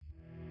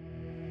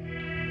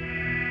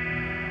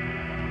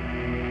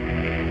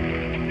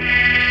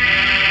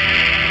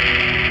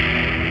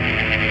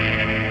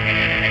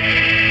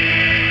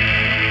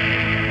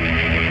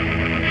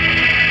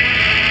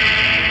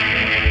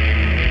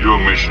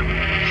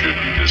should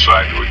you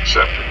decide to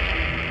accept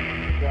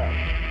it.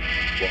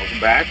 Welcome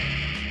back.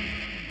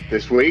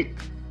 This week,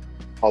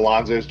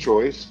 Alonzo's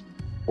Choice,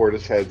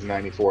 Portishead's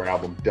 94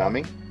 album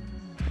Dummy.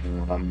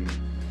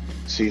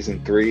 Season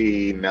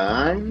 3,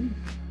 9?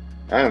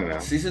 I don't know.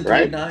 Season 3,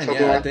 right? 9,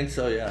 Something yeah, like... I think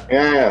so, yeah.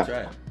 Yeah. That's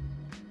right.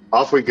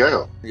 Off we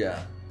go.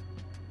 Yeah.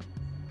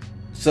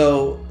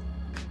 So,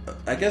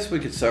 I guess we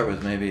could start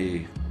with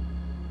maybe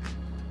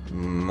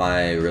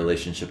my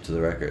relationship to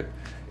the record.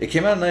 It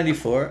came out in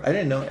 94. I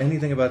didn't know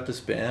anything about this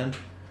band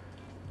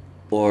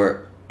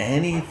or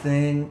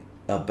anything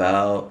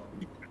about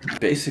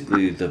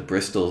basically the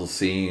Bristol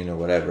scene or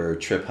whatever,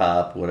 trip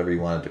hop, whatever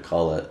you wanted to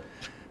call it,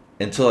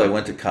 until I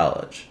went to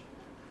college.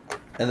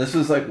 And this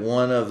was like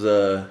one of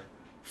the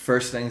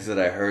first things that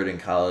I heard in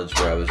college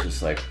where I was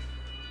just like,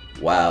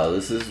 wow,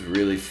 this is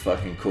really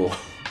fucking cool.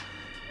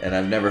 And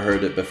I've never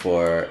heard it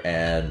before,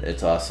 and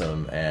it's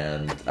awesome,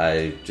 and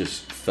I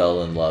just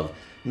fell in love,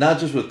 not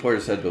just with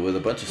Portishead, but with a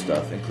bunch of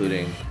stuff,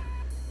 including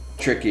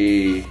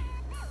Tricky,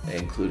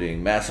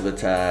 including Massive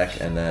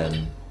Attack, and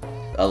then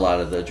a lot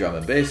of the drum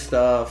and bass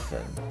stuff.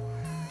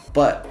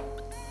 But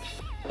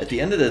at the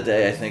end of the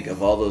day, I think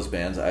of all those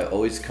bands, I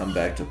always come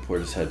back to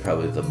Portishead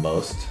probably the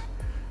most.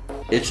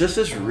 It's just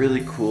this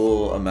really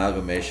cool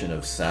amalgamation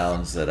of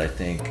sounds that I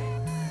think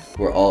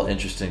were all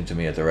interesting to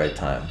me at the right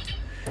time.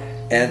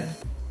 And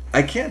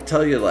I can't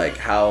tell you like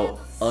how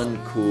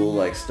uncool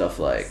like stuff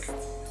like,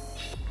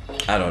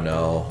 I don't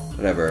know,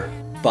 whatever,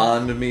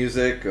 Bond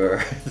music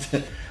or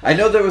I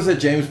know there was a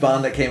James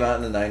Bond that came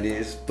out in the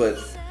 90s, but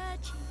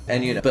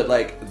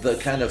like the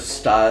kind of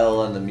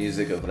style and the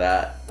music of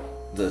that,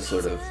 the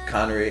sort of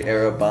Connery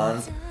era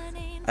Bond,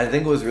 I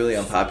think was really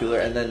unpopular.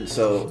 And then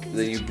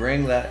you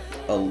bring that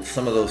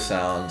some of those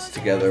sounds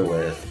together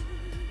with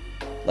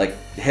like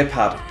hip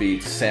hop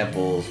beats,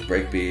 samples,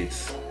 break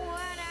beats,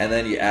 and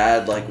then you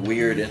add like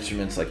weird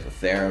instruments like the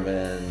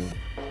theremin,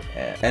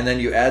 and then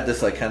you add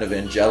this like kind of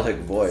angelic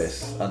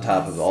voice on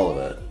top of all of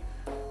it.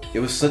 It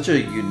was such a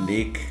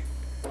unique,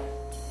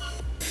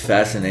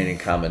 fascinating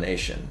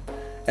combination.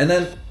 And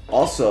then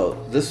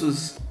also, this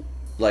was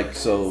like,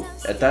 so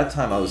at that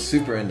time I was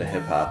super into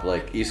hip hop,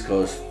 like East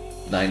Coast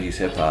 90s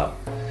hip hop.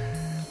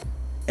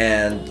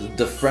 And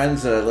the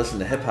friends that I listened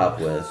to hip hop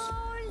with,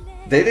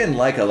 they didn't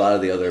like a lot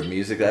of the other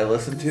music that I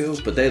listened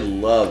to, but they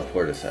loved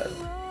Portishead.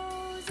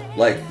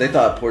 Like, they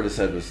thought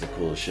Portishead was the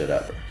coolest shit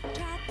ever.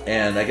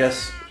 And I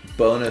guess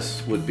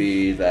bonus would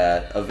be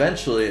that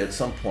eventually, at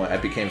some point, I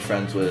became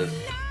friends with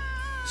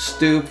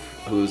Stoop,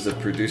 who's the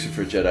producer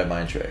for Jedi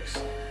Mind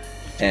Tricks,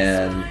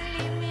 and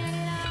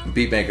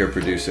beatmaker,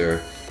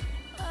 producer,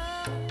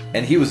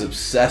 and he was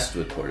obsessed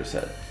with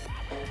Portishead.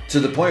 To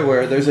the point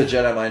where there's a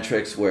Jedi Mind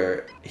Tricks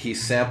where he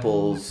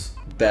samples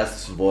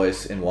Beth's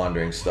voice in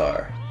Wandering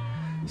Star.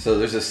 So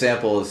there's a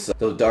sample, it's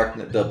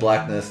the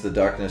blackness, the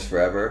darkness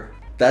forever.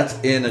 That's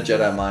in a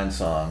Jedi Mind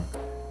song.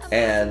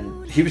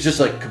 And he was just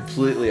like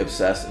completely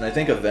obsessed. And I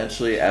think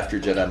eventually after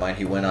Jedi Mind,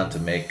 he went on to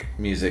make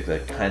music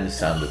that kind of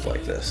sounded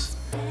like this,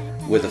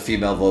 with a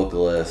female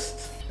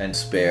vocalist and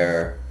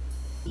spare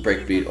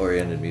breakbeat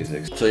oriented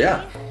music. So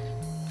yeah,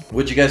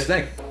 what'd you guys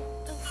think?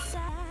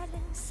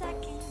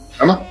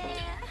 Emma?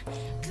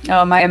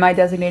 Oh, am I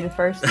designated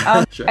first?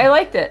 Sure. I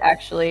liked it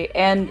actually,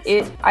 and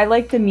I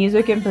like the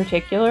music in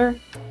particular.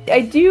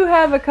 I do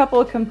have a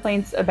couple of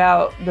complaints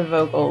about the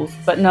vocals,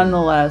 but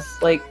nonetheless,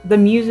 like the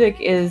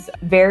music is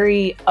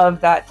very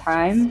of that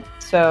time.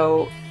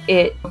 So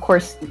of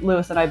course,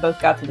 Lewis and I both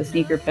got to the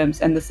Sneaker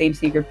Pimps and the same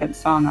Sneaker Pimps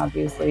song,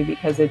 obviously,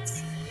 because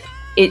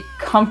it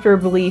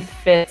comfortably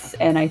fits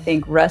and I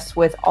think rests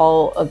with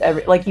all of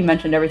like you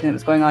mentioned, everything that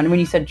was going on. And when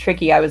you said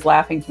Tricky, I was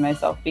laughing to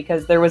myself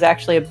because there was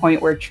actually a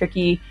point where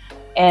Tricky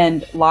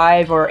and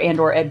Live or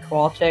Ed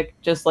Kowalczyk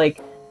just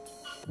like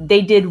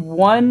they did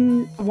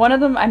one of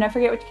them, and I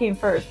forget which came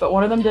first, but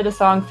one of them did a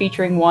song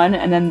featuring one,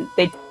 and then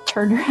they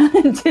turned around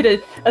and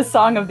did a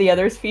song of the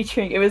others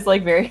featuring. It was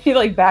like very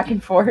like back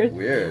and forth.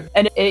 Weird.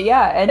 And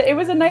it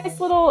was a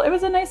nice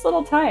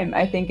little time,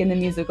 I think, in the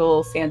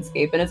musical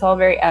landscape, and it's all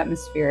very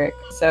atmospheric.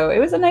 So it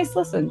was a nice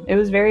listen. It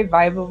was very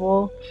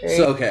vibeable.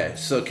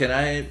 So can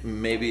I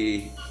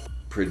maybe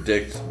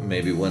predict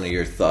maybe one of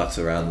your thoughts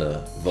around the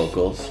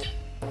vocals?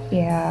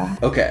 Yeah.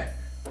 Okay.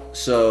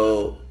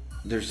 So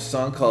there's a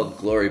song called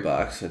Glory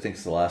Box. I think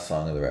it's the last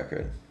song of the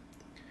record.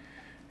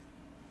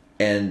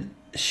 And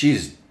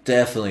she's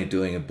definitely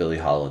doing a Billie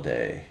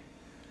Holiday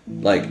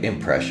like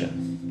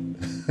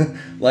impression.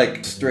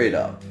 Like straight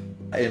up,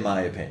 in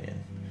my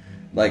opinion.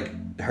 Like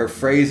her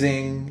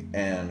phrasing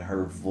and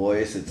her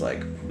voice, it's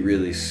like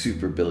really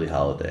super Billie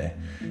Holiday.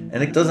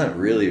 And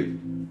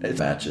it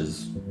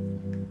matches,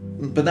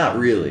 but not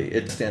really.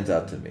 It stands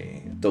out to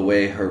me the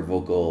way her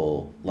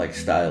vocal like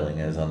styling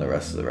is on the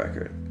rest of the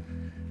record.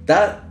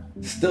 That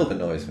still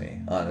annoys me,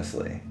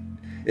 honestly.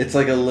 It's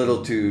like a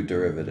little too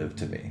derivative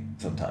to me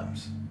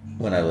sometimes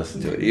when I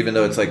listen to it, even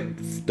though it's like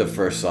the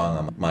first song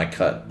on my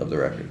cut of the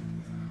record.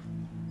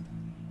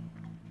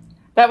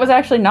 That was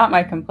actually not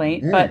my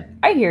complaint, but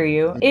I hear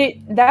you.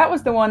 That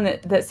was the one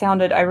that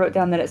sounded, I wrote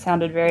down that it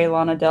sounded very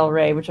Lana Del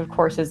Rey, which of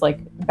course is like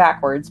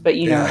backwards, but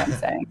you know what I'm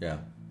saying. Yeah.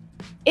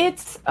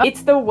 It's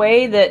the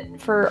way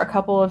that for a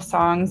couple of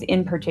songs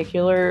in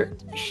particular,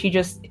 she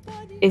just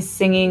is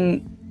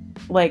singing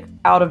like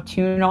out of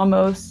tune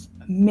almost.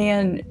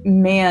 Man,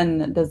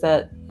 does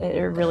that,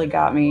 it really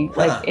got me.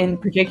 Like in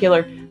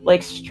particular,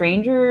 like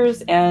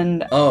Strangers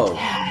and... Oh,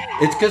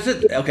 it's because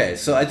okay,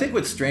 so I think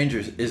with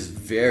Strangers is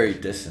very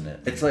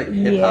dissonant. It's like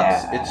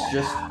hip-hop, it's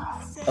just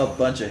a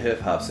bunch of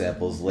hip-hop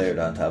samples layered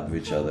on top of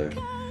each other.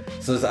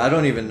 So I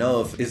don't even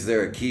know is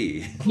there a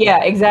key?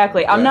 Yeah,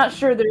 exactly. I'm not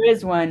sure there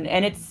is one,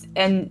 and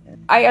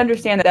I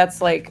understand that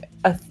that's like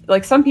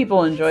some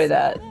people enjoy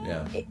that.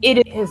 Yeah.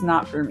 It is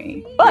not for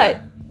me.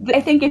 But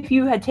I think if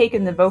you had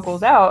taken the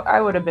vocals out,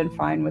 I would have been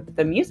fine with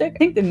the music. I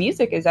think the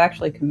music is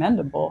actually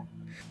commendable.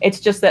 It's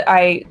just that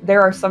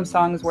there are some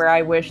songs where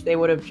I wish they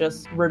would have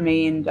just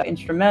remained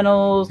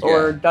instrumentals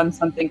or done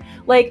something.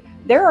 Like,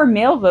 there are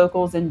male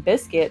vocals in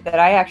Biscuit that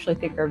I actually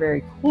think are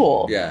very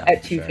cool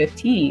at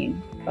 2:15.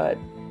 Sure. But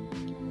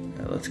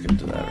let's get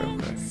to that real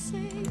quick.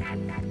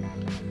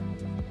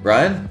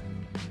 Ryan?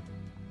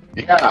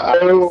 Yeah,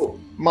 so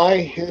my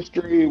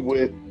history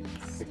with,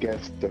 I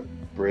guess, the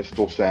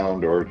Bristol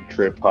sound or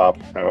trip hop.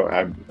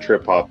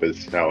 Trip hop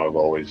is how I've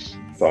always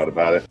thought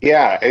about it.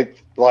 Yeah,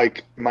 it's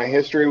like my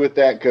history with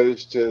that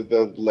goes to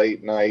the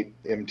late night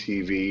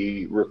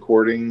MTV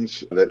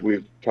recordings that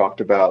we've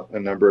talked about a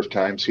number of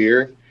times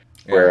here,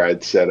 where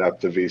I'd set up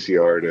the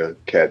VCR to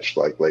catch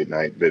like late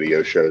night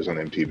video shows on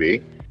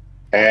MTV.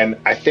 And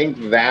I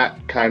think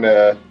that kind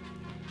of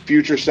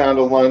Future Sound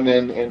of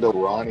London into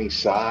Ronnie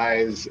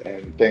Size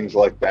and things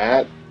like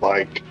that,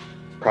 like,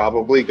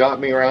 probably got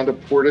me around to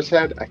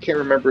Portishead. I can't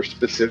remember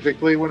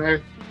specifically when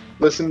I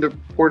listened to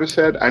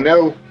Portishead. I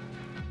know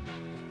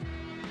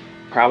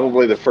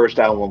probably the first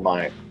album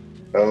I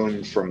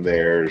owned from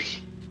theirs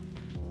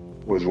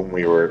was when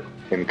we were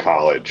in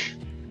college.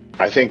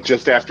 I think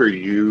just after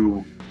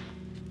you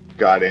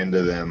got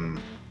into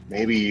them,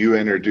 maybe you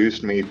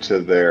introduced me to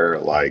their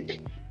like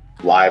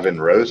Live in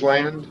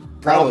Roseland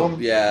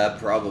album. Yeah,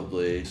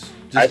 probably.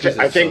 I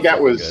think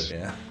that was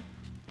good,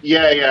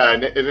 yeah,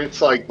 and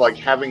it's like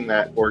having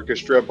that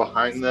orchestra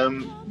behind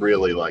them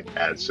really like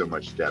adds so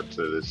much depth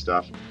to this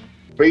stuff.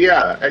 But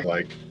yeah,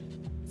 like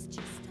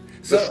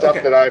the stuff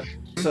that I've.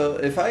 So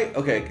if I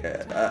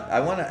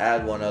want to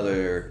add one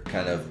other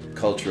kind of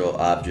cultural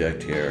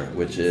object here,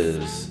 which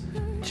is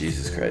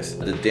Jesus Christ,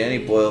 the Danny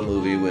Boyle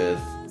movie with.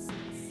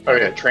 Oh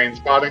yeah,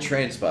 Trainspotting.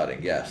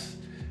 Trainspotting, yes.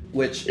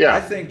 Which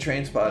I think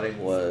Trainspotting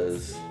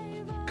was.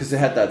 Because it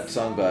had that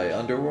song by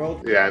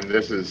Underworld. Yeah, and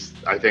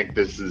I think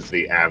this is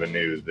the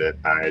avenue that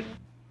I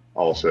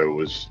also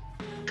was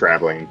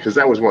traveling. Because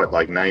that was what,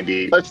 like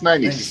 90? That's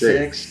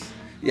 96.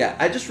 Yeah,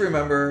 I just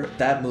remember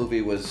that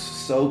movie was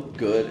so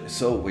good,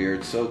 so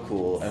weird, so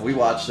cool. And we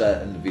watched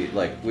that in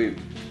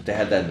they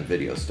had that in the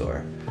video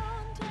store.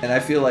 And I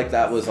feel like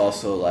that was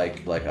also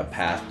like a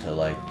path to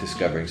like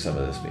discovering some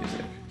of this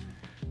music.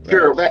 Right?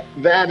 Sure,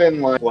 that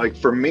and like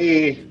for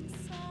me,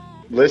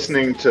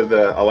 listening to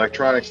the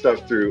electronic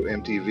stuff through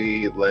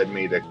MTV led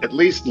me to at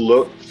least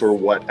look for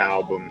what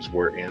albums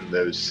were in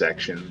those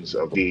sections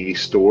of the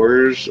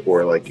stores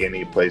or like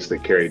any place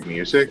that carried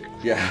music.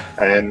 Yeah.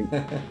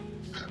 And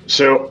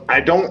so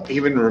I don't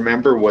even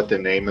remember what the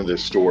name of the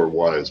store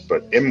was,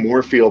 but in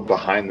Moorfield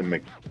behind the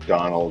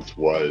McDonald's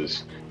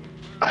was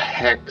a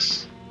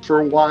Hex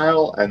for a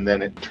while, and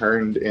then it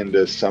turned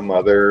into some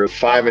other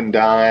Five and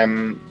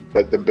Dime,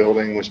 but the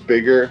building was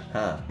bigger.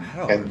 Huh. I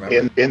don't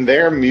remember. In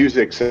their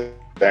music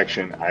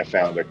section, I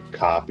found a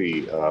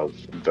copy of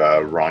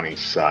the Ronnie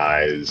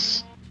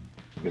Size.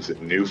 Is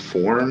it New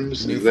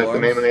Forms? Is that the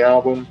name of the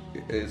album?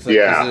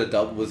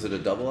 Was it a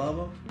double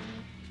album?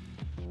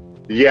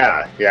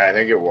 Yeah, I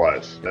think it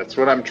was. That's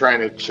what I'm trying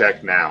to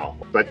check now.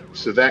 But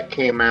so that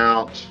came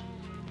out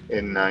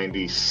in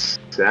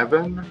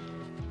 97.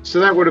 So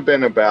that would have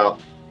been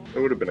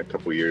a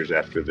couple years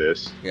after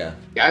this. Yeah.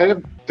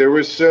 There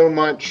was so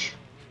much,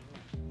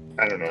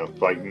 I don't know,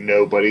 like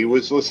nobody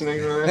was listening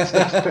to that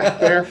stuff back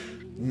there.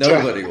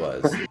 Nobody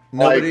was.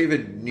 Nobody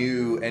even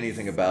knew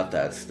anything about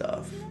that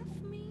stuff.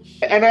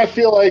 And I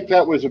feel like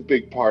that was a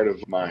big part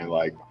of my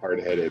like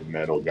hard-headed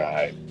metal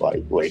guy,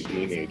 like late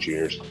teenage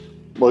years,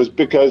 was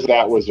because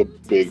that was a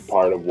big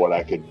part of what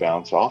I could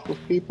bounce off of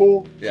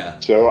people. Yeah.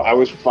 So I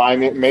was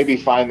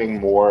finding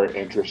more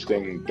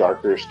interesting,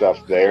 darker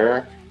stuff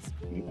there,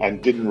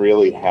 and didn't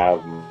really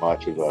have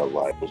much of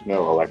there's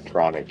no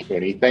electronic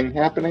anything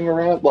happening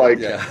around.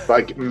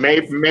 Like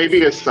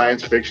maybe a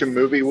science fiction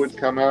movie would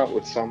come out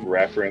with some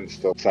reference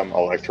to some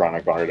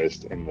electronic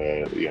artist in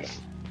the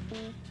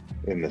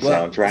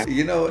soundtrack.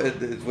 You know,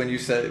 when you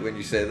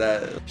say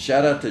that,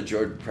 shout out to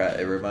Jordan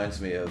Pratt. It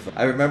reminds me of.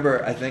 I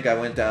remember. I think I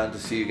went down to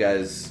see you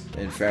guys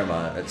in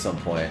Fairmont at some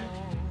point,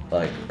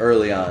 like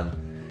early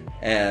on,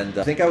 and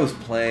I think I was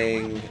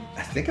playing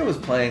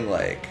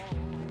like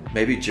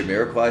maybe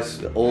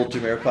Jamiroquai's, old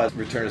Jamiroquai's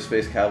Return to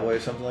Space Cowboy or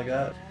something like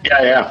that.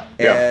 Yeah.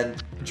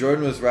 And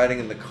Jordan was riding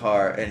in the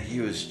car, and he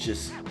was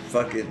just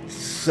fucking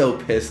so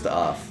pissed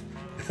off.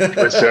 It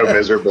was so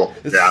miserable.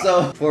 Yeah.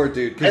 So poor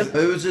dude, because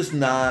it was just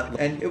not.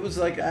 And it was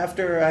like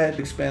after I had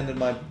expanded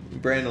my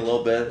brain a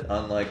little bit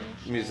on like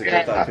music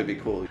I thought could be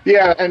cool.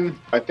 Yeah, and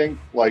I think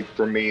like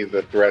for me,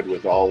 the thread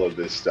with all of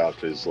this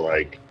stuff is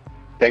like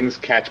things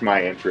catch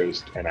my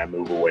interest and I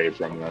move away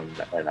from them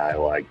and I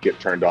like get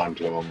turned on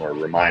to them or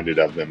reminded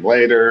of them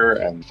later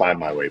and find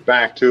my way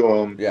back to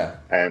them. Yeah.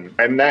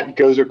 And that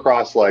goes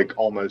across like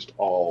almost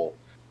all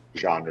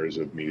genres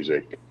of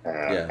music.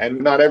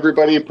 And not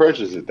everybody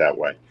approaches it that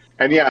way.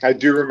 And yeah, I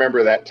do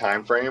remember that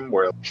time frame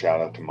where, shout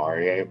out to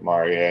Marie.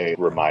 Marie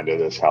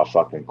reminded us how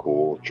fucking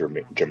cool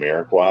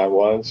Jamiroquai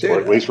was. Dude,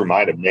 or at least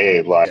reminded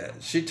me. Like, yeah,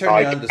 she turned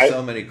me on to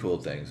so many cool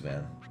things,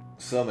 man.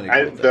 So many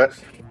cool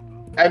things.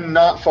 And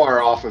not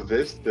far off of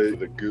this,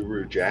 the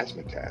Guru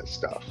Jazzmatazz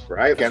stuff,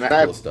 right? And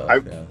cool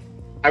stuff,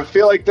 I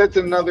feel like that's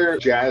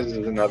jazz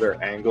is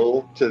another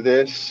angle to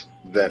this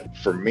that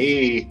for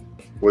me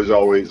was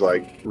always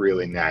like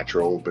really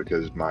natural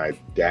because my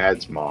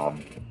dad's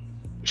mom,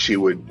 she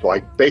would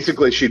like,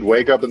 basically she'd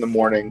wake up in the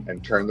morning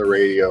and turn the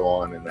radio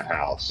on in the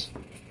house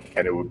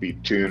and it would be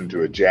tuned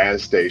to a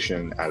jazz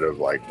station out of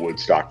like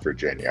Woodstock,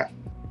 Virginia.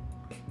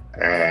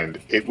 And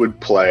it would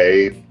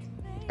play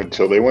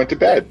until they went to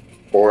bed.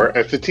 Or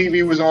if the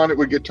TV was on, it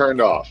would get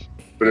turned off.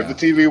 But if the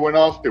TV went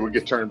off, it would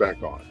get turned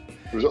back on.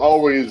 It was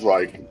always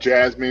like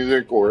jazz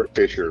music or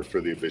Fisher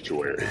for the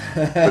obituaries.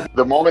 But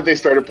the moment they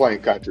started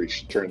playing country,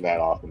 she turned that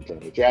off and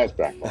turned the jazz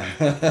back on.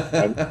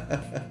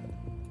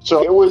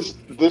 So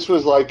this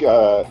was like,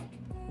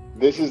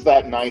 this is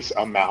that nice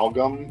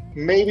amalgam.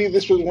 Maybe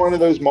this was one of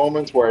those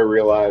moments where I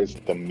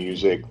realized the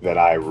music that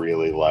I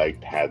really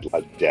liked had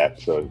a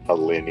depth, a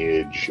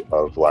lineage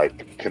of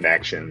like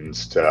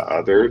connections to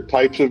other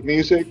types of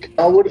music.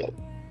 I was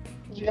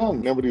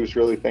young. Nobody was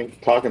really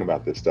talking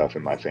about this stuff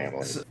in my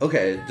family.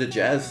 Okay, the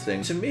jazz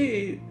thing. To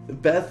me,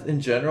 Beth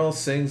in general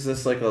sings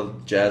this like a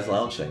jazz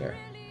lounge singer.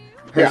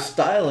 Her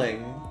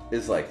styling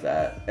is like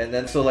that. And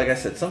then, so like I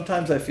said,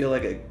 sometimes I feel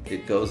like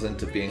it goes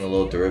into being a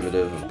little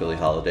derivative of Billie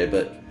Holiday,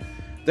 but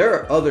there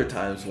are other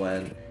times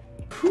when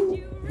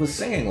who was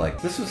singing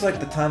like this? Was like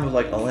the time of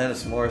like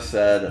Alanis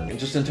Morissette, and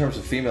just in terms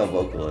of female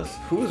vocalists,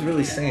 who was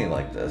really singing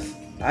like this?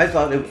 I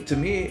thought it, to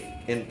me,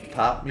 in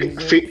pop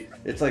music,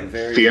 it's like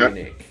very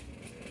unique.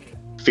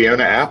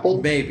 Fiona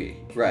Apple? Maybe.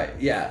 Right.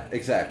 Yeah,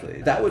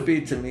 exactly. That would be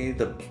to me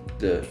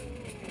the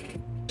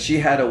she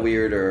had a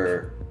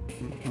weirder,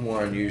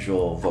 more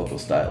unusual vocal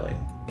styling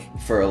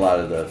for a lot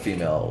of the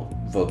female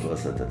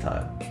vocalists at the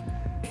time.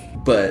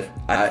 But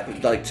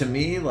to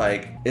me,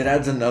 like, it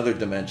adds another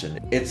dimension.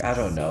 It's, I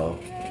don't know,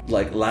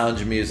 like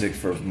lounge music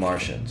for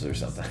Martians or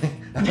something.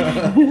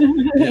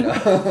 You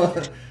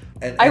know?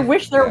 And I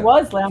wish there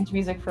was lounge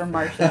music for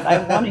Martians. I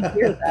want to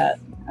hear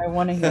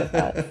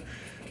that.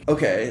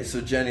 Okay,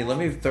 so Jenny, let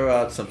me throw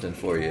out something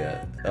for you.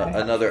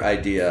 Another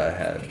idea I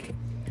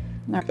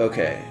had.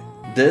 Okay,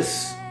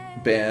 this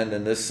band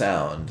and this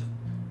sound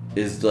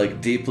is like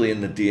deeply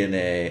in the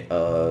DNA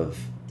of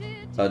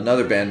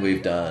another band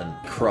we've done,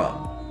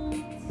 Crumb.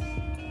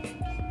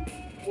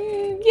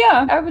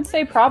 Yeah, I would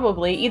say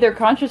probably, either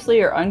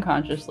consciously or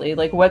unconsciously,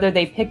 like whether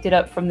they picked it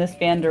up from this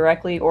band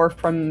directly or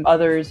from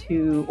others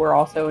who were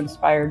also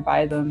inspired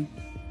by them.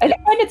 I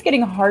find it's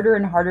getting harder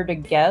and harder to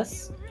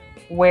guess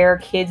where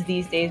kids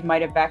these days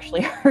might have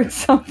actually heard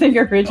something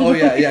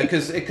originally. Oh yeah,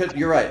 because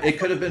you're right. It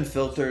could have been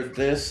filtered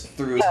this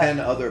through 10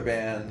 other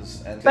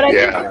bands. But I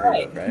think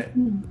you're right.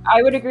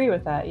 I would agree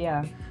with that,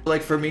 yeah.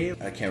 Like for me,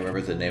 I can't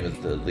remember the name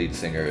of the lead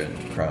singer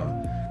in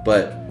Crumb,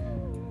 but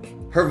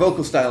her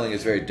vocal styling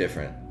is very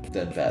different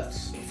than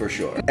Beth's, for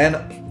sure.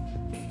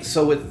 And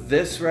so with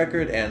this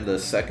record and the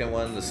second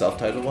one, the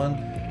self-titled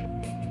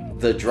one,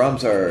 the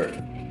drums are...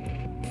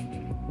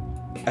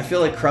 I feel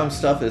like Crumb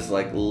stuff is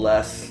like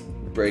less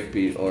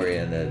breakbeat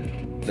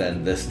oriented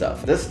than this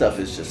stuff. This stuff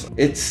is just...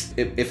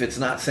 If it's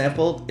not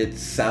sampled, it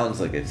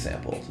sounds like it's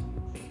sampled.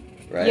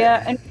 Right?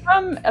 Yeah,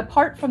 and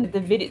apart from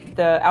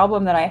the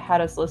album that I had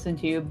us listen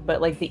to,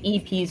 but like the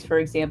EPs, for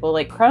example,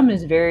 like Crumb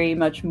is very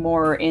much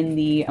more in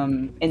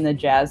the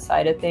jazz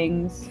side of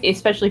things.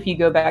 Especially if you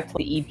go back to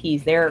the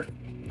EPs, they're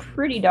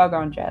pretty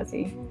doggone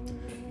jazzy.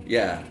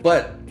 Yeah,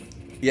 but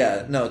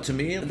yeah, no, to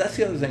me, that's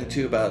the other thing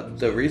too about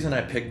the reason I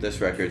picked this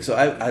record. So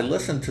I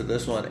listened to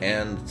this one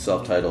and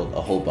self-titled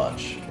a whole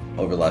bunch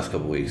over the last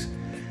couple weeks.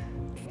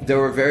 There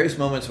were various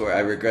moments where I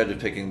regretted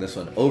picking this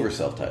one over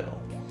self-titled.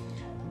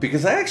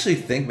 Because I actually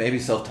think maybe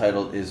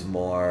self-titled is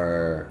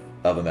more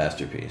of a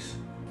masterpiece.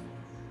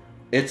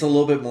 It's a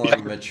little bit more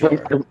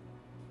mature.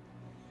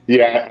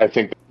 Yeah, I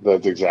think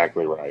that's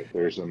exactly right.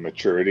 There's a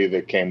maturity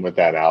that came with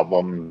that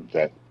album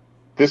that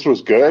this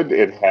was good.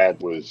 It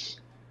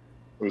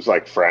was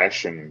like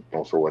fresh and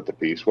for what the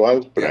piece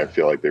was, but I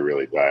feel like they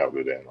really dialed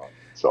it in on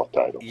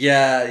self-titled.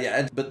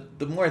 Yeah. But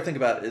the more I think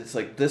about it, it's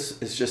like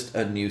this is just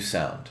a new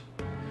sound.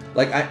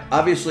 Like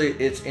obviously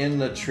it's in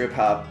the trip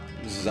hop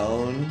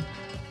zone,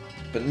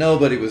 but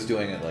nobody was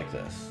doing it like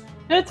this.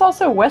 But it's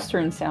also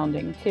Western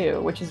sounding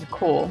too, which is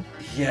cool.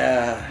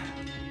 Yeah,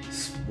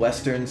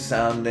 Western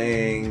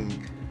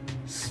sounding,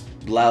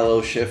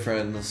 Lalo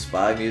Schifrin,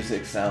 spy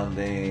music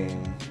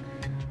sounding,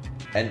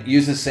 and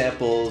uses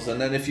samples. And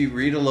then if you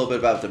read a little bit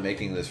about the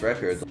making of this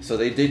record, so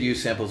they did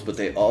use samples, but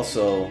they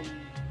also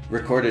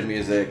recorded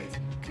music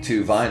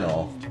to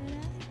vinyl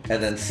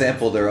and then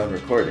sampled their own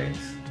recordings.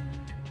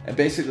 And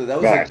basically that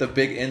was like the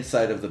big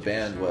insight of the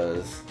band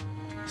was,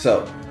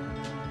 so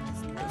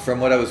from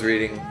what I was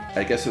reading,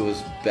 I guess it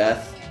was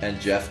Beth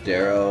and Jeff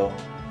Darrow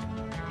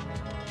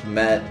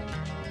met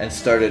and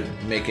started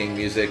making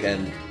music,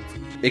 and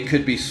It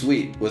Could Be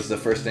Sweet was the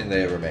first thing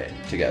they ever made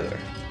together.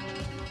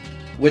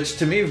 Which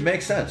to me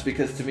makes sense,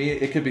 because to me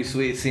It Could Be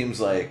Sweet seems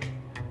like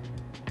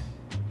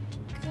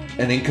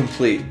an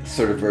incomplete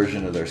sort of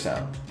version of their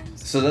sound.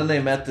 So then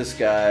they met this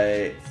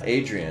guy,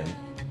 Adrian,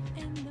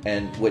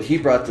 and what he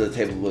brought to the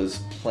table was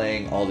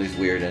playing all these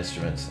weird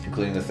instruments,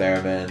 including the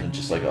theremin and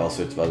just like all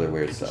sorts of other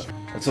weird stuff.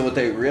 And so what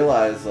they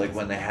realized, like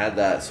when they had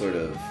that sort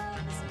of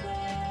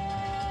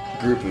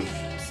group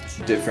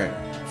of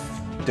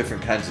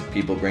different kinds of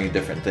people bringing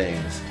different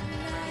things,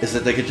 is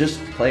that they could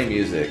just play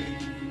music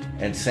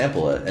and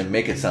sample it and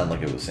make it sound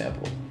like it was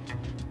sampled.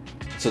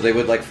 So they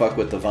would like fuck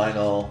with the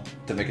vinyl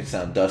to make it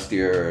sound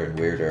dustier and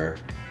weirder.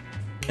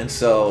 And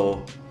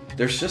so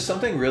there's just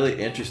something really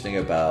interesting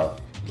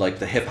about like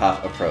the hip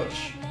hop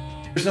approach.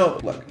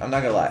 Look, I'm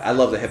not gonna lie, I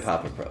love the hip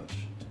hop approach.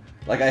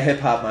 Like I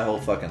hip hop my whole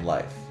fucking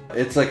life.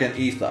 It's like an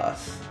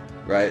ethos,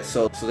 right?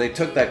 So they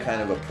took that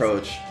kind of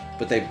approach,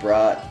 but they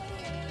brought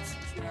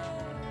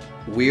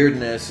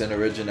weirdness and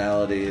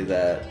originality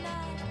that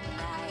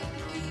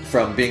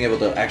from being able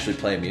to actually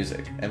play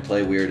music and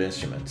play weird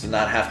instruments and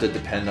not have to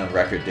depend on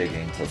record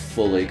digging to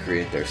fully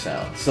create their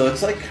sound. So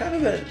it's like kind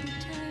of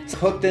it's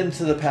hooked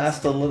into the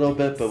past a little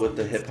bit, but with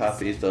the hip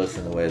hop ethos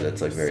in a way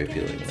that's like very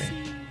appealing to me.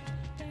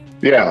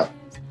 Yeah,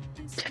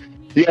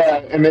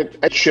 and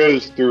it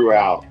shows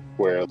throughout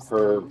where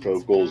her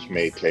vocals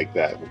may take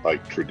that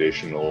like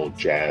traditional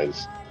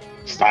jazz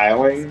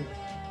styling,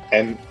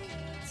 and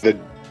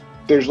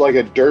there's like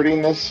a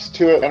dirtiness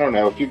to it. I don't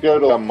know, if you go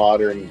to a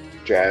modern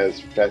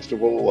jazz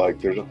festival, like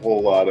there's a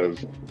whole lot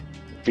of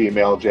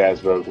female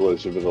jazz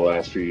vocalists over the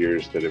last few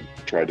years that have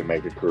tried to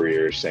make a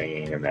career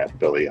singing in that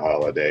Billie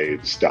Holiday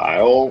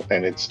style,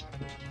 and it's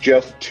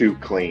just too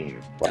clean.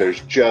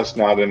 There's just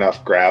not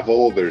enough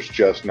gravel, there's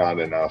just not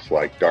enough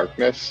like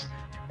darkness,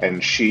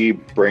 and she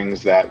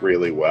brings that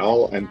really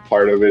well. And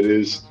part of it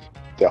is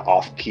the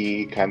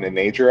off-key kind of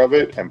nature of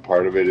it, and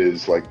part of it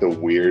is like the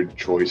weird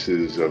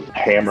choices of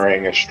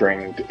hammering a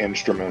stringed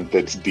instrument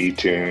that's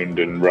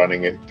detuned and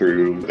running it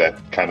through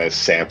that kind of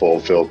sample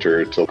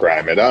filter to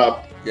grime it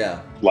up.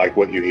 Yeah, like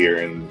what you hear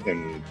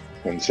in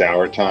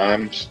Sour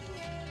Times.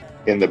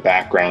 In the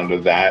background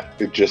of that,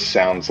 it just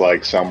sounds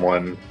like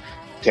someone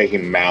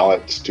taking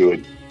mallets to a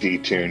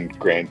detuned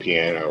grand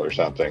piano or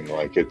something.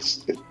 Like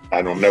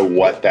I don't know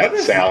what that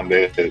sound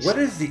is. What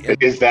is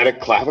is that a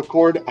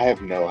clavichord? I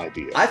have no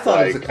idea. I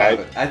thought it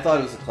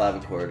was a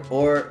clavichord.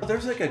 Or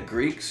there's like a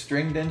Greek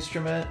stringed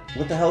instrument.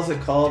 What the hell is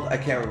it called? I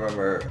can't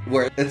remember.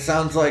 Where it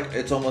sounds like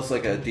it's almost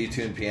like a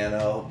detuned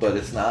piano, but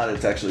it's not.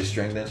 It's actually a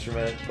stringed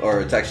instrument, or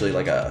it's actually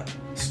like a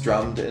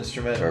strummed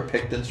instrument or a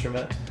picked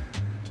instrument.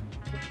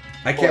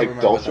 I can't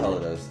remember dulcimer.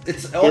 What the hell it is.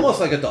 It's almost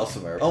like a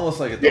dulcimer.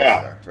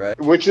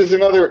 Right? Which is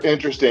another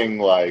interesting,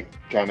 like,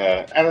 kind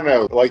of, I don't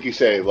know, like you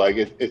say, like,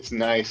 it's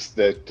nice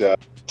that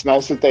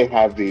they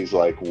have these,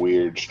 like,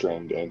 weird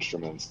stringed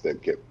instruments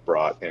that get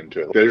brought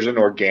into it. There's an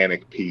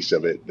organic piece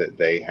of it that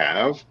they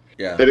have.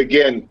 Yeah. That,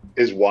 again,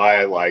 is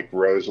why I like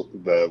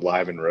the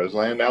Live in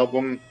Roseland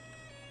album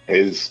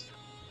is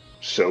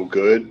so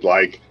good.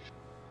 Like,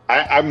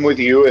 I'm with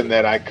you in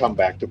that I come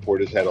back to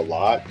Portishead a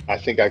lot. I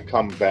think I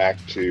come back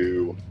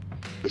to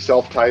the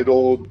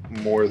self-titled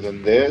more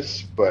than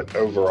this, but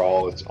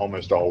overall it's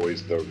almost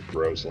always the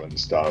Roseland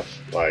stuff.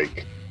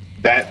 Like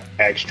that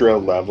extra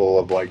level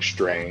of like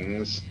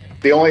strings.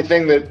 The only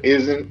thing that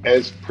isn't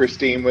as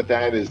pristine with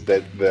that is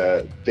that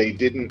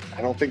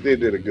I don't think they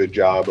did a good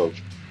job of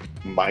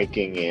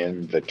miking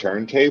in the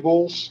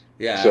turntables.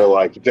 Yeah. So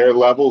like their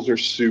levels are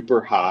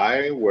super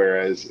high,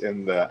 whereas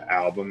in the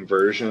album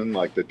version,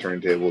 like the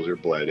turntables are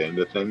bled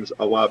into things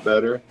a lot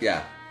better.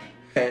 Yeah.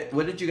 Hey,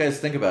 what did you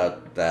guys think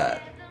about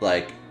that?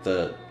 Like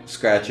the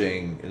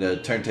scratching, the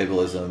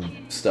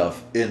turntablism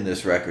stuff in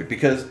this record?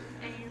 Because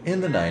in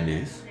the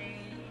 90s,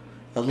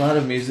 a lot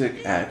of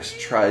music acts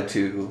tried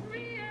to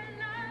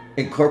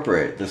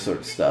incorporate this sort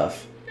of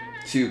stuff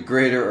to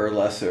greater or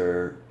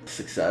lesser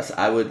success.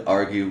 I would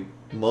argue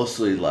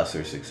mostly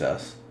lesser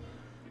success.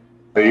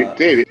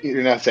 Dave,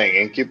 you're not saying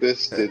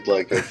Incubus did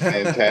like a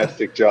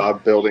fantastic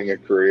job building a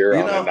career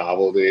on a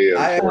novelty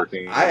of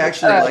working? I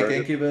actually like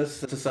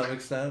Incubus to some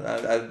extent.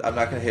 I'm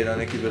not going to hate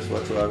on Incubus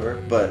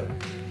whatsoever, but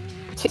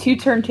 2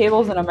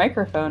 turntables and a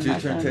microphone. 2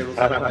 turntables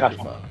and a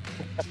microphone.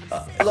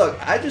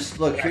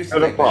 Here's the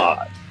thing,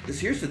 man.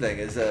 Here's the thing,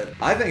 is that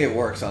I think it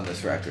works on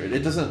this record. It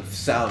doesn't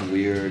sound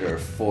weird or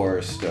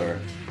forced, or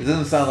it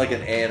doesn't sound like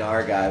an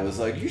A&R guy was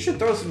like, you should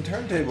throw some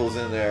turntables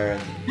in there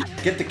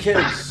and get the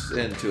kids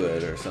into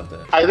it or something.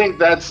 I think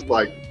that's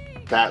like,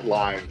 that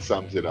line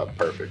sums it up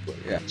perfectly.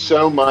 Yeah.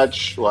 So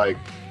much like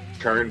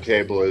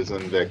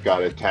turntablism that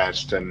got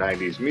attached to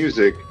 90s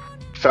music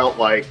felt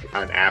like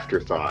an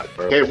afterthought.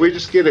 Or, hey, if we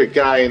just get a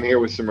guy in here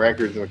with some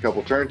records and a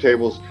couple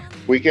turntables,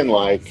 we can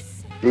like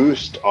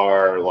boost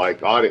our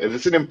like audience.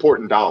 It's an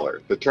important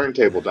dollar, the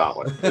turntable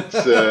dollar.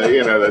 It's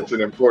that's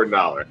an important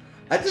dollar.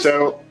 It's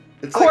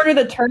corner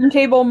the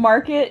turntable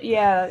market.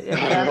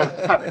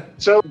 Yeah.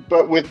 So,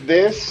 but with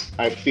this,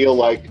 I feel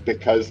like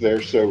because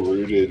they're so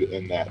rooted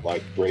in that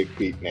like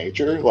breakbeat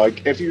nature,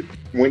 like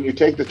when you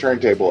take the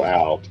turntable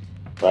out,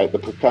 right, the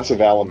percussive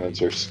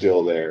elements are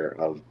still there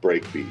of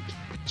breakbeat.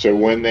 So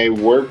when they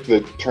work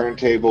the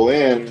turntable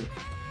in,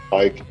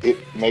 like, it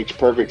makes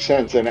perfect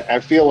sense. And I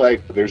feel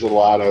like there's a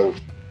lot of,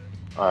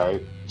 all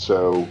right,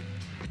 so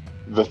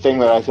the thing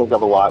that I think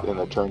of a lot in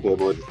the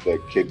turntable is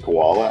the Kid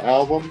Koala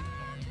album.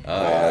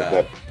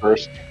 That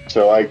first,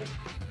 so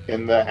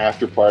in the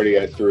after party,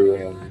 I threw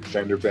in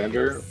Fender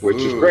Bender, which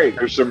is great.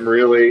 There's some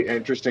really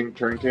interesting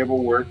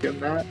turntable work in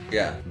that.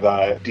 Yeah.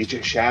 The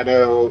DJ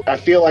Shadow, I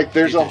feel like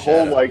there's DJ a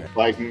whole Shadow,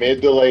 like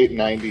mid to late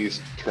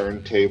 90s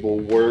turntable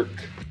work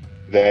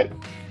that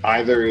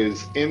either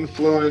is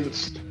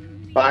influenced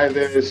by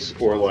this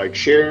or like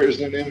shares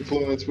an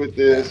influence with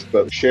this,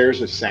 but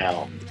shares a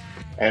sound.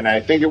 And I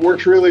think it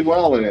works really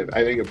well in it.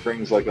 I think it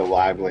brings like a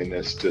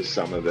liveliness to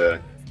some of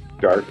the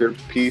darker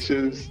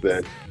pieces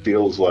that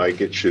feels like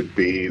it should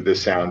be the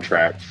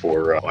soundtrack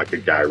for like a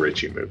Guy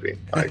Ritchie movie.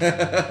 Like,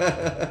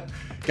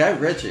 Guy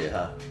Ritchie,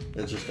 huh?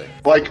 Interesting.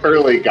 Like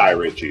early Guy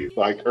Ritchie,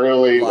 like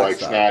early like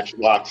Stock. Snatch,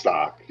 Lock,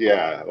 Stock.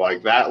 Yeah,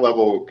 like that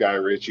level of Guy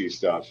Ritchie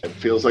stuff. It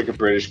feels like a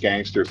British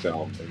gangster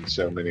film in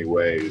so many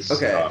ways.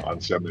 Okay.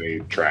 On so many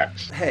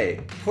tracks. Hey,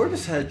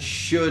 Portishead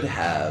should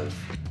have,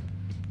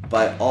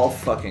 by all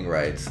fucking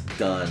rights,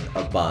 done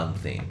a Bond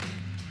theme.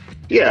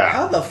 Yeah.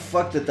 How the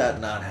fuck did that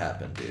not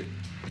happen, dude?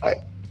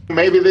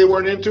 Maybe they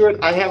weren't into it.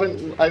 I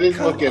didn't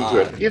Come look into on.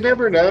 it. You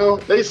never know.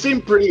 They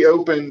seem pretty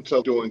open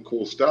to doing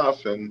cool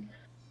stuff, and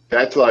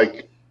that's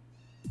like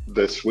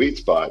the sweet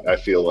spot, I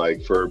feel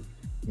like, for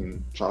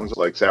songs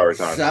like Sour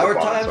Times. Sour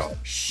Times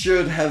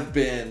should have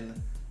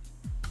been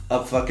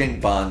a fucking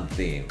Bond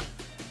theme.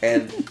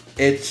 And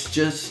it's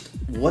just,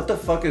 what the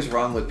fuck is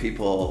wrong with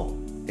people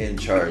in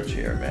charge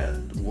here,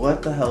 man?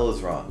 What the hell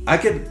is wrong? I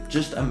could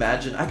just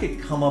imagine, I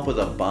could come up with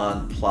a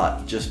Bond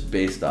plot just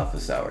based off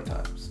of Sour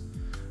Times.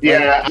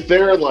 Yeah,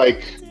 their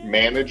like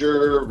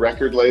manager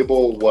record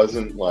label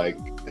wasn't like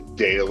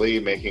daily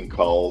making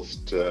calls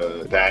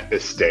to that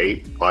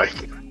estate. Like,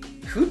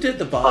 who did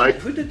the Bond? Like,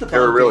 who did the Bond? they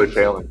were really themes?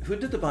 failing. Who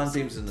did the Bond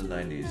themes in the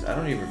 '90s? I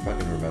don't even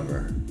fucking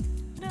remember.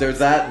 They're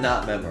that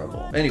not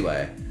memorable.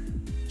 Anyway,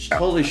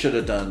 totally should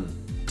have done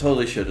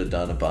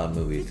a Bond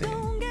movie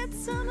theme.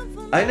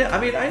 I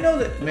know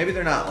that maybe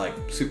they're not like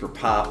super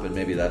pop, and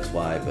maybe that's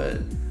why,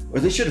 or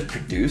they should have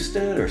produced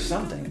it or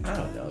something. I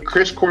don't know.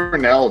 Chris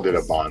Cornell did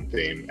a Bond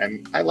theme,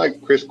 and I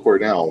like Chris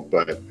Cornell,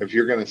 but if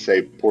you're going to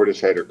say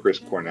Portishead or Chris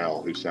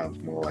Cornell, who sounds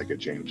more like a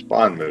James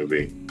Bond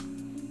movie,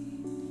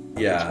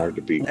 yeah, it's hard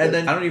to beat. And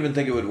then I don't even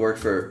think it would work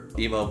for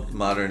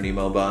modern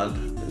emo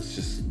Bond. It's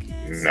just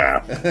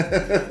nah.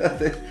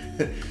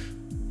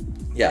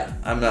 Yeah,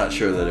 I'm not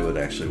sure that it would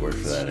actually work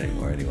for that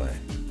anymore. Anyway,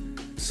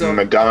 so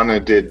Madonna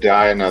did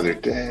Die Another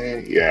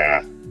Day.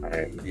 Yeah,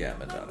 yeah,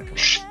 Madonna. Come on.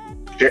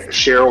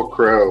 Sheryl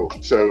Crow.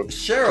 So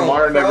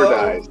Tomorrow Crow. Never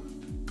Dies.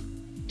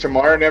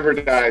 Tomorrow Never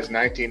Dies,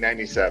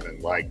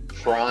 1997, like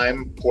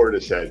prime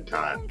Portishead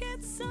time,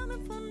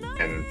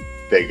 and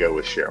they go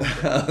with Sheryl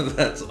Crow.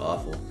 That's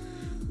awful.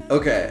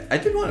 Okay, I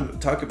did want to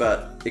talk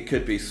about It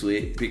Could Be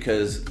Sweet,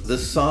 because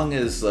this song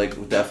is like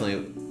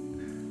definitely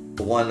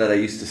one that I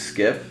used to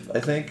skip, I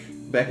think,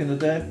 back in the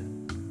day.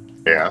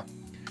 Yeah.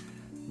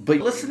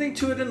 But listening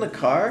to it in the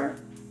car,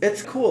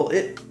 it's cool.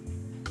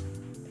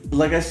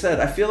 Like I said,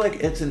 I feel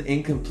like it's an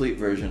incomplete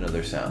version of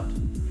their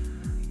sound.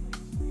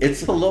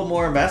 It's a little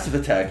more Massive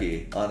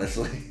Attack-y,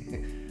 honestly,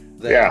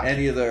 than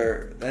any of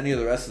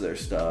the rest of their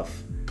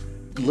stuff.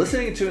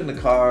 Listening to it in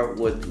the car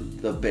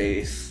with the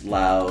bass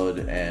loud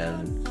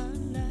and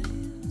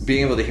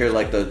being able to hear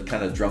like the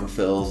kind of drum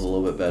fills a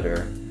little bit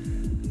better,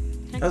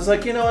 I was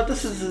like, you know what,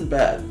 this isn't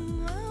bad.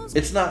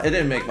 It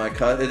didn't make my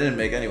cut. It didn't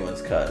make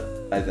anyone's cut,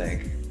 I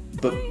think.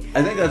 But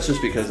I think that's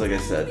just because, like I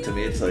said, to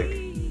me it's like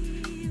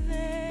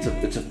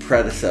it's a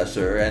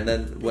predecessor. And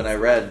then when I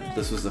read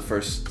this was the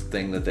first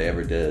thing that they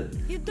ever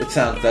did, that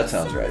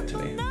sounds right to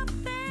me.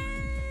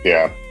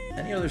 Yeah.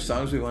 Any other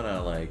songs we want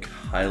to like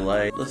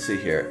highlight? Let's see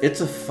here.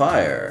 It's a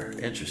Fire.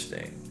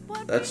 Interesting.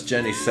 That's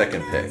Jenny's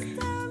second pick.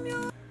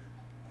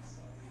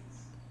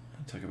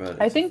 Talk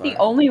about I think the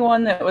only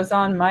one that was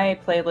on my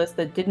playlist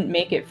that didn't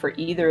make it for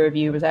either of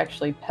you was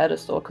actually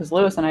Pedestal, because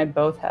Lewis and I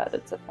both had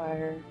It's a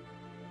Fire.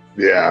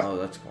 Yeah. Oh,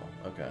 that's cool.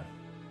 Okay.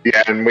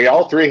 Yeah, and we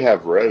all three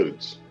have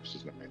Roads, which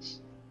is nice.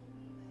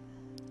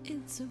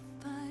 It's a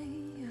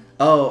fire.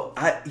 Oh,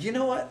 you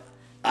know what?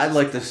 I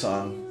like this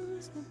song.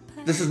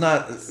 This is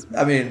not.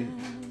 I mean,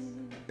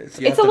 it's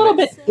a little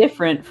bit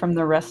different from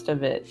the rest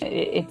of it.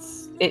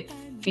 It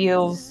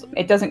feels.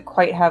 It doesn't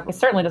quite have. It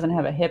certainly doesn't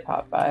have a hip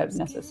hop vibe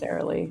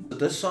necessarily.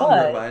 This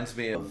song reminds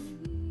me of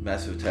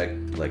Massive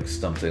Attack, like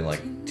something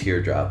like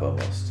Teardrop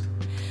almost,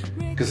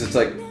 because it's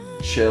like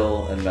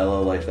chill and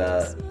mellow like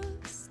that.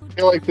 I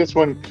feel like this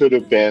one could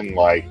have been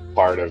like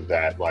part of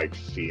that like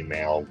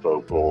female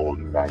vocal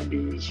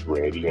 90s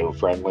radio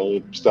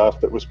friendly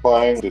stuff that was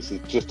playing. This is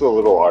just a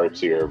little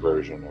artsier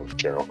version of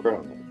Sheryl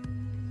Crow.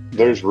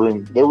 There was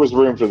room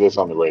for this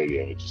on the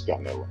radio, it just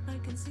got nowhere.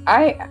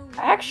 I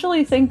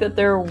actually think that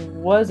there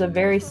was a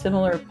very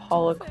similar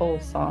Paula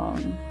Cole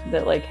song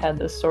that like had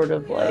this sort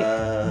of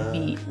like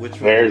beat. Which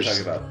one are you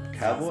talking about?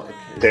 Cowboy?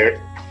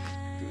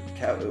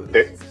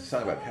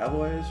 Song about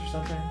cowboys or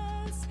something?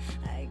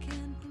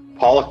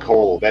 Paula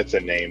Cole, that's a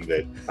name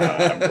that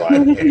I'm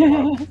glad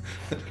came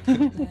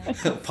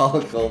up.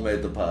 Paula Cole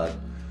made the pod.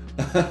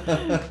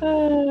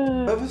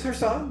 What was her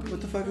song? What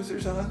the fuck was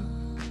her song?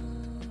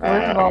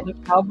 Where have all the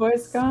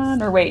cowboys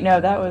gone? Or wait, no,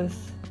 that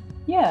was...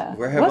 Yeah.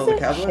 Where have all the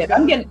cowboys Shit,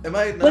 gone? I'm getting... Am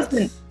I nuts?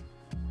 Listen.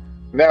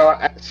 No,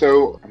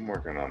 so I'm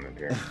working on it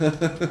here.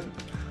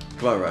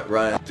 Come on,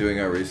 Ryan, doing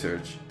our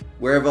research.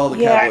 Where have all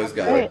the cowboys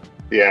gone? Right.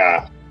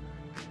 Yeah.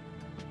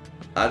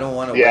 I don't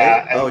want to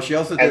wait. She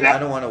also did I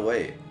Don't Want to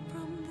Wait.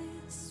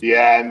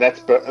 Yeah, and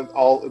that's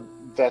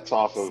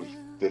off of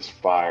This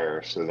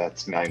Fire, so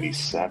that's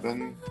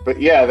 97. But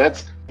yeah,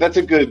 that's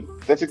a good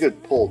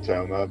pull,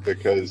 Toma,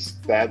 because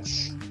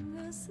that's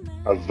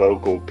a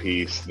vocal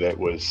piece that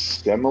was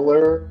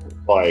similar,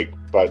 like,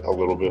 but a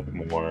little bit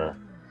more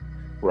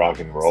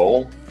rock and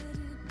roll.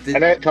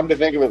 And I come to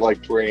think of it,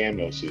 like Tori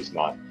Amos is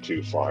not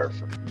too far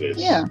from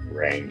this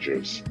range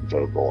of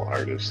vocal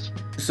artists.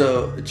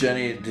 So,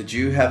 Jenny, did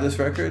you have this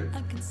record?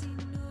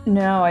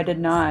 No, I did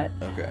not.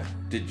 Okay.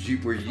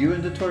 Were you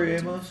into Tori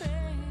Amos?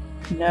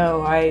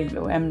 No, I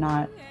am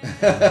not.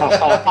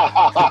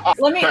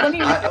 let me.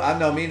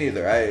 No, me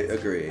neither. I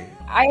agree.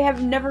 I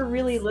have never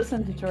really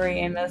listened to Tori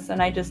Amos,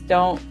 and I just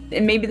don't.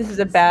 And maybe this is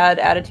a bad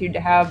attitude to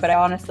have, but I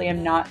honestly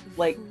am not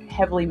like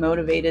heavily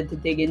motivated to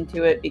dig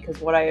into it because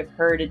what I have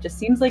heard, it just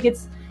seems like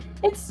it's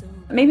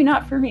maybe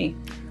not for me,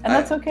 and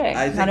that's okay.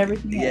 I think, not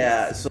everything.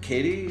 Yeah. So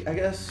Katie, I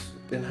guess,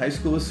 in high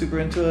school was super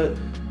into it,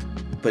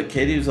 but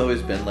Katie's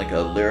always been like a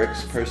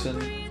lyrics person,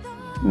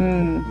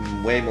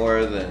 way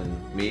more than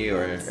me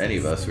or any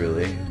of us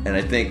really. And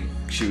I think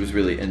she was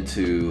really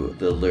into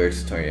the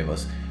lyrics of Tori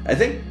Amos. I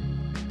think,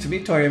 to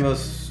me, Tori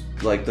Amos,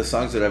 like the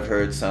songs that I've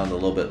heard sound a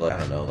little bit like, I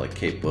don't know, like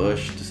Kate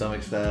Bush to some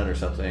extent or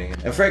something.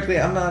 And frankly,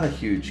 I'm not a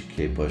huge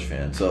Kate Bush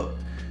fan. So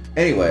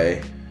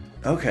anyway,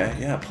 okay,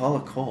 yeah, Paula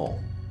Cole.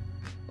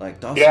 Like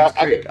Dawson's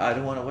Creek, I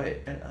Don't Want to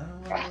Wait. I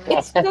don't want to wait.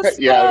 It's just, I think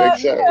so.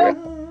 Yeah.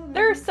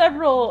 There are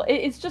several.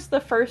 It's just the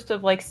first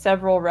of like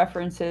several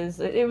references.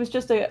 It was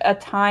just a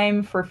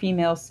time for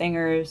female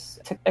singers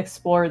to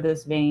explore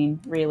this vein,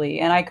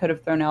 really. And I could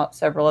have thrown out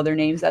several other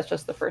names. That's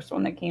just the first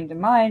one that came to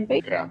mind.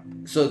 But yeah.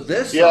 So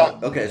this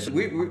song, okay. So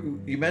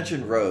you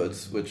mentioned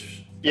Rhodes,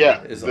 which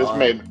is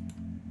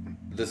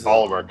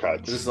all of our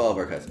cuts. This is all of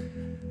our cuts.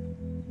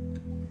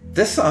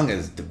 This song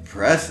is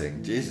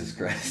depressing, Jesus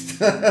Christ,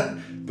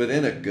 but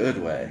in a good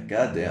way.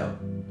 Goddamn.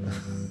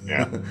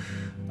 Yeah.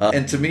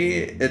 And to me,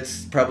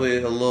 it's probably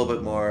a little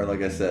bit more,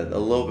 like I said, a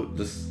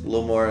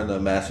little more in the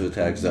Massive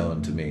Attack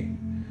zone to me,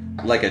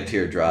 like a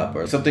Teardrop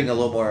or something a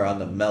little more on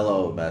the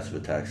mellow Massive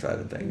Attack side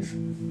of things.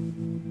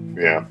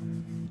 Yeah.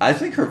 I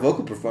think her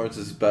vocal performance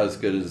is about as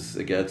good as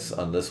it gets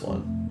on this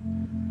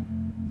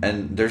one,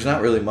 and there's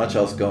not really much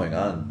else going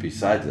on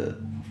besides it.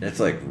 It's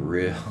like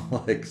real,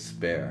 like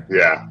spare.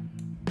 Yeah.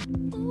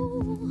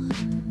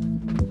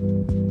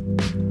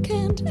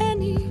 Can't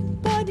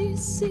anybody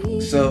see?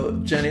 So,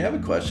 Jenny, I have a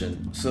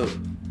question. So,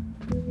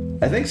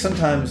 I think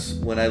sometimes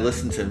when I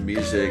listen to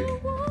music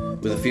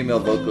with a female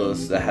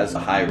vocalist that has a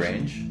high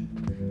range,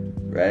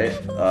 right?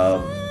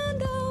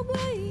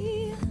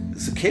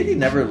 So Katie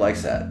never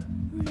likes that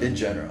in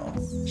general.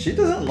 She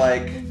doesn't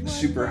like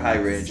super high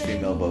range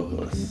female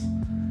vocalists.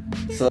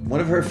 So one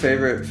of her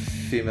favorite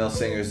female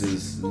singers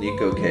is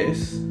Nico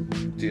Case.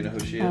 Do you know who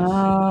she is?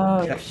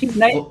 Oh, she's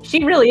nice.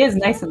 She really is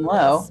nice and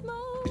low.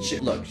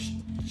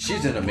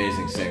 She's an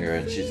amazing singer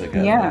and she's like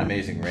an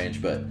amazing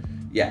range, but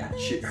yeah,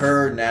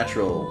 her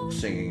natural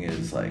singing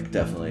is like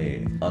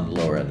definitely on the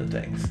lower end of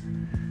things.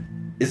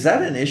 Is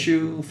that an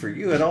issue for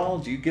you at all?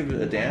 Do you give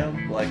it a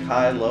damn? Like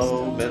high,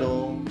 low,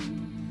 middle?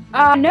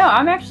 No,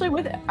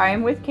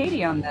 I'm with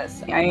Katie on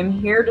this. I am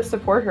here to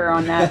support her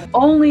on that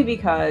only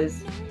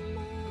because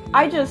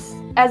I just,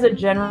 as a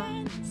general,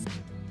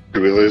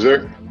 Did we lose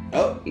her?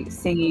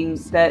 singing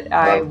that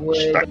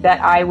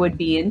I would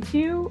be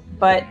into,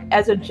 but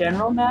as a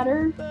general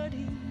matter,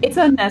 it's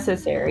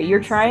unnecessary.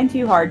 You're trying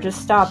too hard.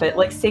 Just stop it.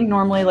 Like sing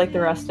normally, like the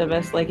rest of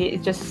us. Like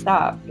it just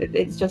stop.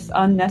 It's just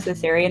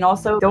unnecessary, and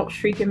also don't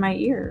shriek in my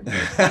ear.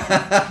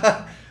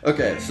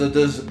 Okay, so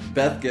does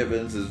Beth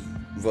Gibbons'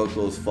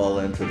 vocals fall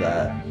into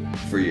that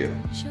for you?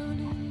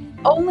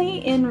 Only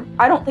in,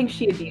 I don't think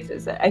she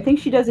abuses it. I think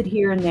she does it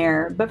here and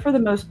there, but for the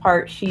most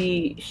part,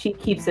 she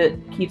keeps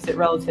it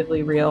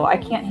relatively real. I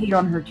can't hate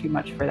on her too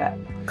much for that.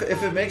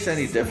 If it makes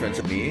any difference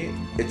to me,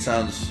 it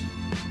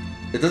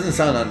doesn't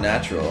sound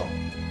unnatural.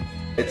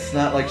 It's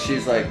not like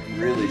she's like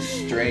really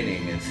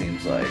straining, it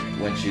seems like,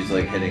 when she's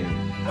like hitting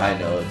high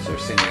notes or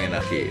singing in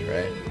a key,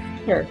 right?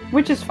 Sure,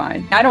 which is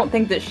fine. I don't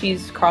think that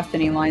she's crossed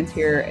any lines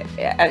here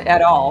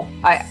at all.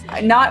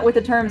 I not with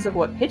the terms of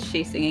what pitch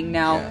she's singing.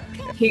 Now,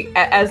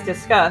 as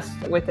discussed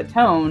with the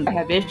tone, I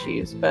have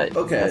issues, but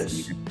okay.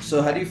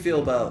 So how do you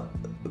feel about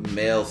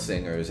male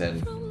singers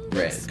and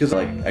range? Because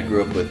like I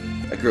grew up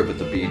with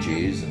the Bee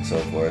Gees and so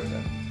forth.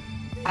 And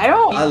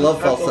I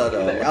love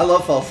falsetto. I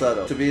love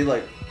falsetto. To be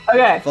like.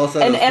 Okay,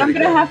 and I'm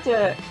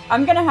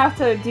gonna have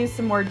to do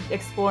some more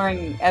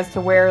exploring as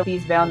to where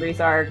these boundaries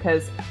are,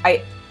 because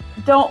I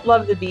don't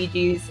love the Bee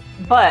Gees,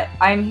 but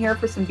I'm here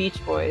for some Beach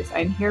Boys.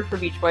 I'm here for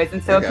Beach Boys,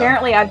 and so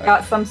apparently I've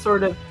got some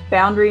sort of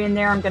boundary in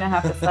there I'm gonna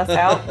have to suss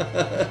out.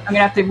 I'm gonna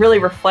have to really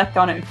reflect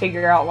on it and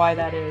figure out why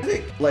that is. I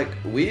think like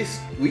we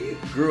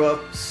grew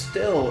up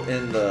still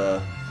in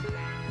the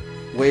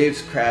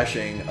waves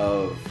crashing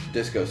of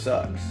disco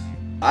sucks.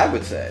 I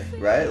would say,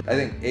 right? I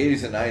think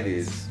 80s and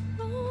 90s.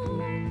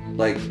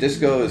 Like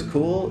disco is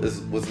cool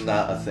was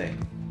not a thing.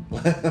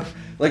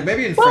 Like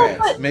maybe in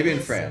France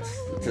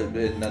in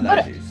the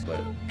 90s,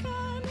 but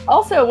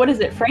also, what is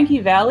it, Frankie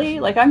Valli?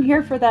 Like I'm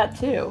here for that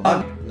too.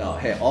 No,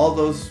 hey, all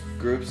those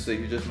groups that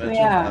you just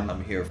mentioned,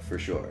 I'm here for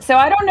sure. So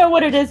I don't know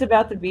what it is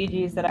about the Bee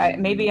Gees that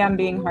maybe I'm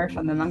being harsh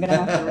on them. I'm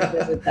gonna have to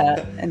revisit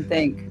that and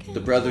think. The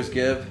Brothers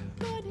Gibb.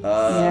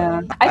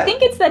 I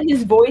think it's that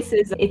his voice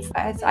is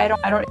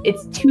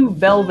it's too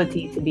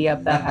velvety to be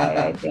up that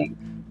high.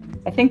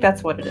 I think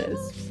that's what it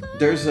is.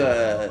 There's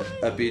a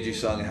Bee Gees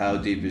song, How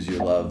Deep Is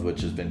Your Love,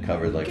 which has been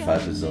covered like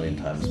 5 bazillion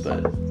times,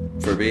 but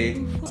for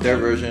me, their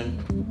version,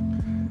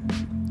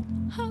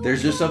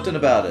 there's just something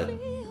about it.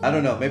 I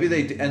don't know, maybe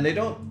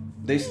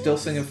they still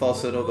sing in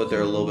falsetto, but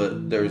they're a little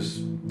bit,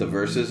 the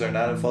verses are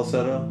not in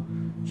falsetto,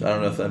 so I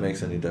don't know if that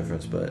makes any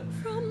difference, but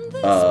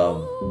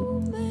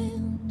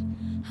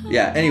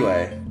yeah,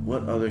 anyway,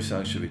 what other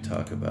songs should we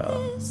talk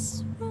about?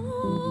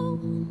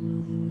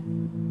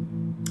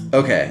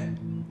 Okay,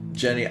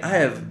 Jenny,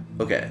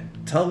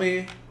 tell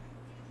me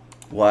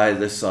why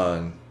this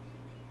song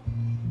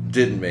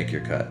didn't make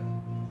your cut.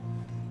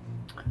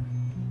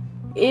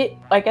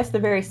 I guess the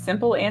very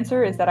simple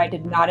answer is that I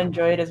did not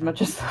enjoy it as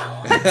much as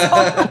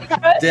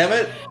Damn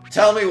it,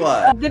 tell me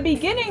why. The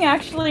beginning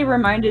actually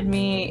reminded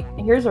me,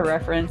 here's a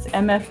reference,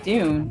 MF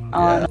Doom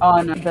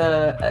on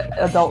the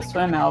Adult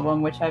Swim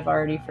album, which I've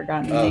already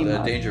forgotten the name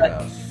of. Danger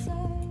Mouse.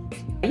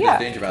 Yeah.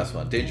 Danger Mouse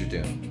one, Danger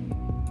Doom.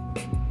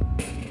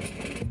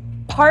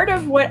 Part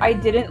of what I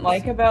didn't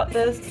like about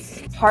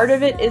this, part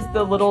of it is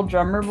the little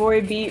drummer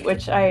boy beat,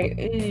 which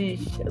I'm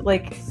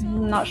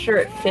not sure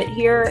it fit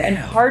here. Damn.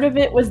 And part of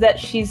it was that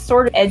she's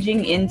sort of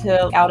edging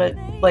out of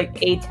like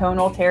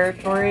atonal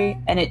territory,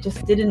 and it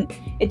just didn't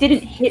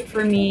hit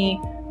for me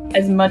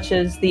as much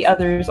as the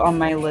others on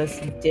my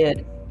list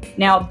did.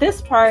 Now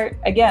this part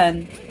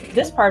I'm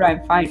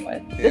fine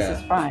with. This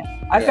is fine.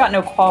 I've got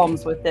no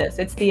qualms with this.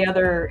 It's the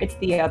other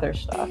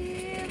stuff.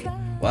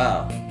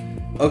 Wow.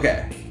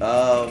 Okay.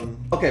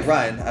 Okay,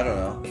 Ryan, I don't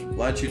know.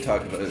 Why don't you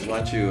talk about this? Why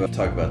don't you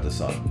talk about this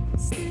song?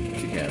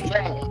 If you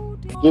can.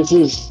 This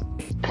is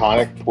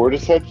iconic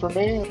Portishead for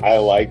me. I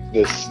like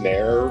the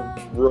snare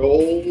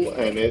roll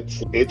and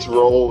its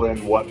role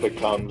in what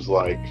becomes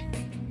like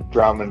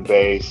drum and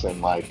bass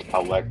and like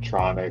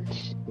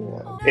electronics.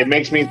 Yeah. It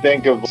makes me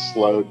think of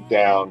slowed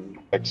down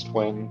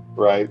X-Twin,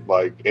 right?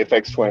 Like if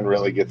X-Twin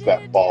really gets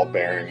that ball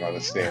bearing on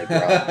a snare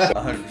drum.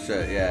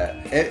 100%, yeah.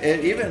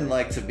 It even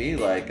like to me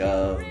like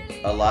a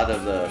lot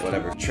of the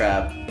whatever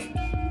trap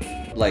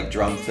like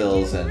drum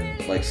fills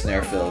and like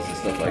snare fills and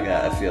stuff like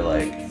that, I feel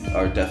like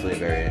are definitely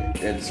very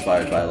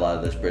inspired by a lot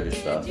of this British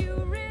stuff.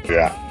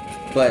 Yeah.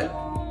 But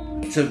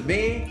to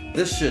me,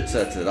 this shit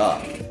sets it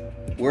off.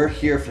 We're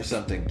here for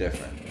something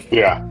different.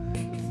 Yeah.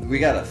 We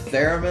got a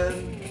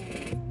theremin.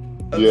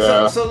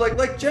 Yeah. So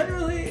like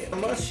generally,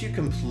 unless you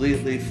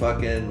completely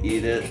fucking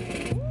eat it,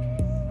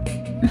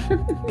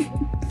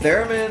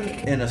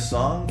 theremin in a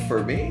song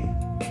for me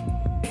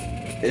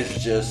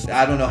is just,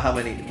 I don't know how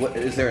many. What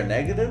is there a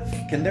negative?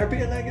 Can there be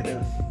a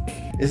negative?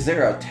 Is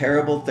there a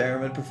terrible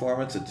theremin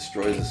performance that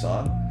destroys a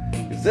song?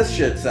 Because this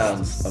shit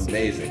sounds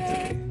amazing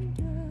to me.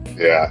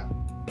 Yeah.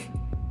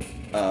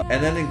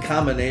 And then in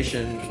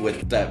combination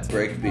with that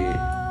breakbeat,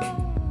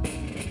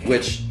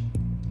 which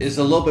is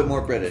a little bit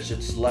more British.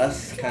 It's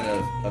less kind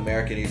of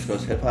American East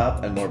Coast hip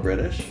hop and more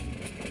British.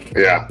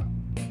 Yeah.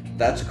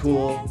 That's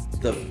cool.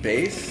 The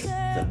bass,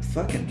 the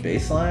fucking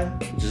bass line,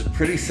 which is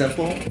pretty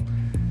simple.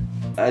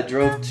 I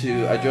took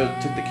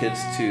the kids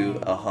to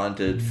a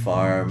haunted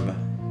farm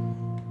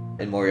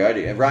in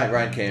Moriarty, and Ryan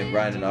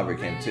and Aubrey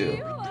came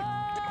too.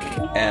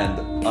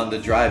 And on the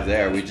drive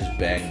there, we just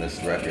banged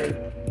this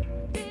record,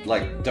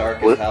 like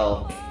dark as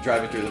hell,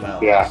 driving through the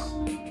mountains. Yeah.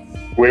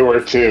 We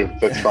were too.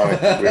 That's funny.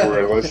 We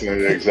were listening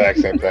to the exact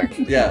same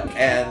thing. Yeah,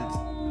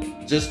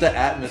 and just the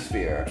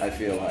atmosphere, I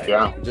feel like.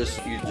 Yeah. You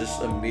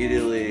just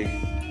immediately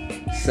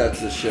sets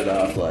the shit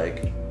off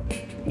like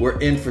we're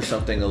in for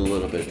something a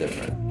little bit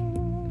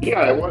different.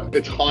 Yeah,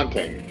 it's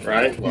haunting,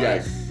 right? Like,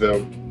 yes.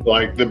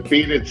 The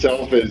beat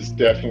itself is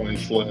definitely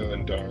slow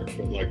and dark,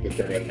 but like the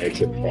thing that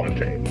makes it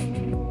haunting.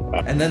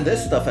 And then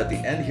this stuff at the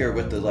end here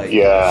with the like.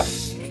 Yeah.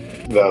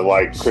 The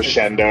like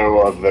crescendo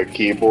of the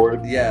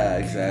keyboard. Yeah,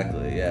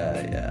 exactly.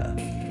 Yeah.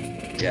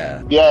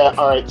 Yeah,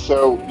 all right.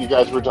 So you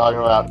guys were talking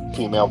about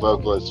female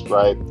vocalists,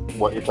 right?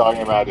 What you're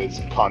talking about is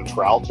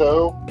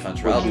contralto.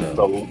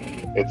 Contralto.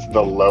 It's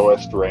the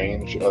lowest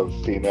range of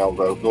female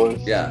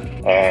vocalists. Yeah.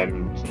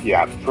 And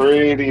yeah,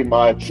 pretty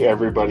much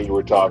everybody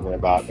we're talking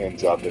about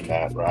ends up in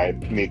that, right?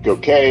 Nico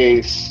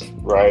Case,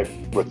 right?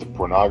 With the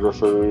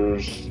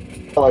Pornographers.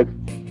 Like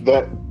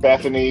that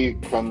Bethany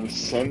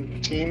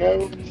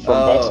Consentino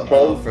from Best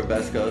Coast. From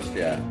Best Coast,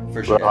 yeah.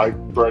 For sure. Like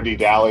Brody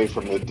Daly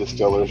from the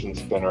Distillers and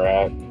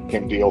Spinneret.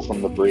 Kim Deal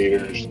from the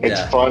Breeders.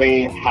 It's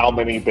funny how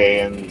many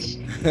bands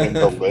in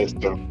the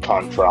list of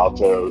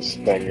contralto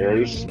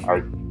singers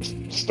are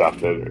stuff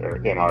that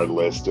are in our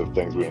list of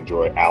things we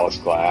enjoy. Alice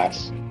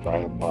Glass,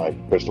 right?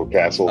 Like Crystal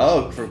Castles.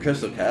 Oh, from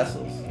Crystal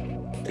Castles.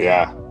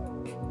 Yeah.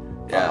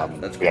 Yeah,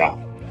 that's cool. Yeah.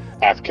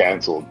 Half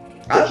canceled.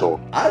 I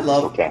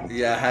love.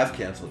 Yeah, half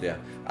canceled. Yeah.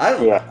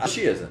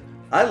 She isn't.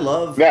 I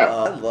love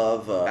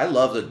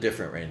the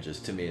different ranges.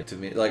 To me,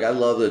 like I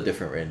love the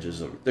different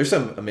ranges. There's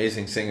some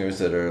amazing singers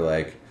that are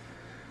like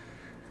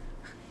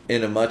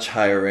in a much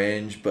higher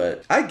range,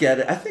 but I get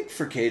it. I think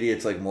for Katie,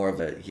 it's like more of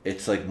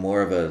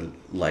a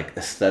like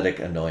aesthetic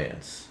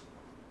annoyance.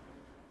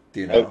 Do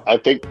you know? I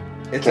think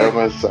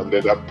Thomas summed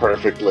it up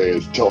perfectly.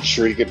 Is still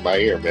shriek in my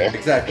ear, man.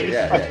 Exactly.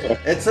 Yeah.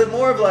 It's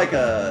more of like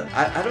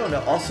I don't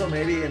know. Also,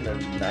 maybe in the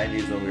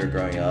 '90s when we were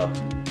growing up,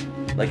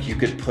 like you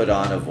could put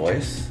on a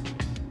voice.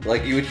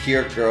 Like you would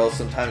hear girls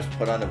sometimes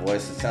put on a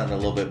voice that sounded a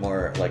little bit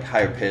more like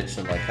higher pitched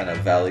and like kind of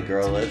Valley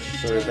Girl-ish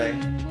sort of thing,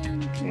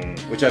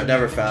 which I've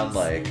never found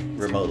like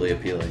remotely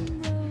appealing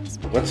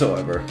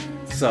whatsoever.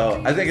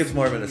 So I think it's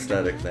more of an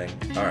aesthetic thing.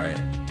 All right.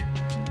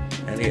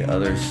 Any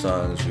other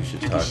songs we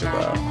should talk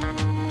about?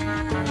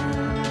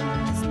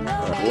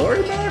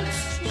 Glory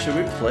Box? Should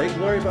we play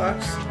Glory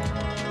Box?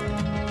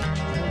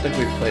 I don't think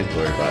we've played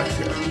Glory Box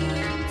yet.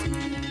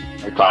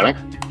 Iconic.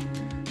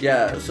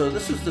 Yeah, so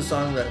this is the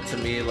song that to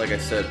me, like I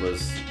said,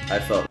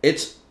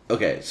 it's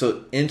okay,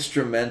 so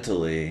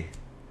instrumentally,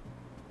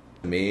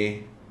 to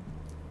me,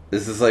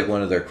 this is like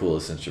one of their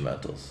coolest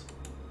instrumentals.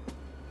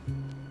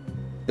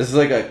 This is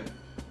like a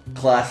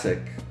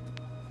classic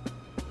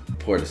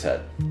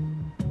Portishead.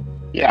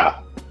 Yeah.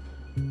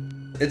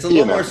 It's a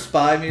little more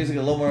spy music, a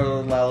little more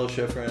Lalo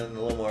Schifrin, a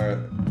little more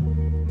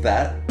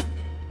that.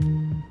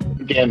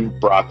 Again,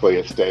 Broccoli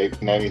Estate,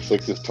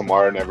 96's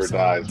Tomorrow Never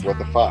Dies. What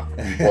the fuck?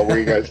 What were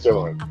you guys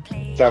doing?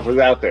 Stuff was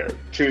out there.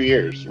 2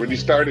 years. When you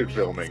started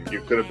filming,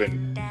 you could have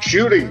been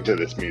shooting to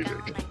this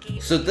music.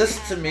 So this,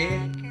 to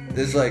me,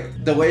 is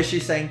like, the way she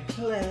sang,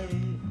 play,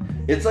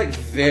 it's like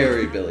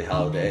very Billie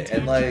Holiday,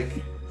 and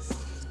like,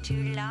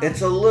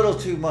 it's a little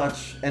too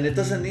much, and it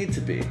doesn't need to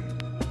be.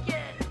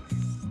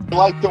 I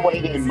like the way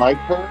they mic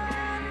her,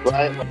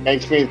 right? It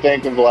makes me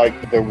think of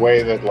like the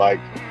way that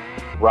like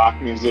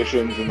rock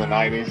musicians in the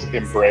 90s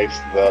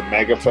embraced the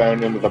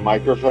megaphone into the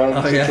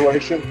microphone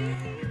situation.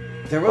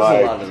 Yeah. There was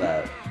a lot of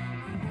that.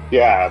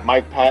 Yeah,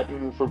 Mike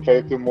Patton from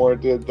Faith No More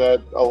did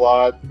that a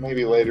lot,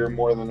 maybe later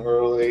more than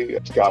early.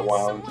 Scott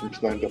Weiland from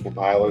Stone Temple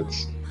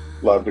Pilots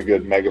loved a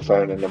good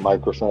megaphone and a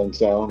microphone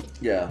sound.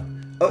 Yeah.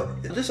 Oh,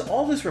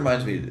 all this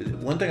reminds me,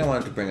 one thing I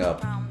wanted to bring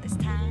up.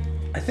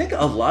 I think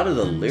a lot of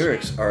the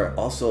lyrics are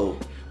also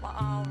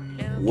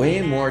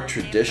way more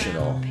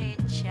traditional.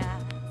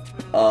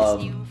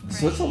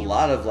 So it's a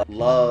lot of like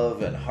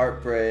love and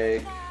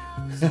heartbreak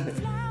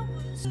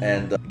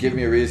and give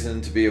me a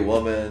reason to be a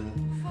woman.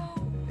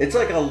 It's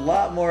like a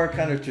lot more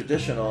kind of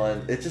traditional,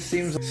 and it just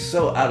seems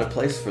so out of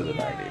place for the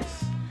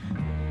 90s,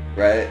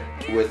 right?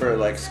 With her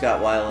like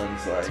Scott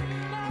Weiland's like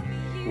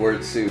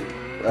word soup,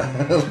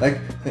 like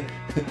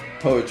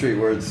poetry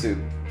word soup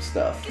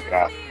stuff.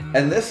 Yeah.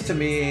 And this to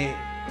me,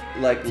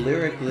 like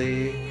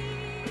lyrically,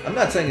 I'm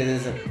not saying it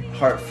isn't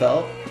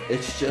heartfelt.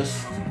 It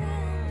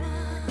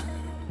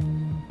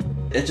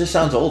just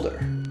sounds older.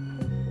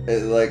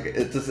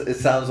 It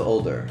sounds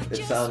older.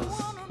 It sounds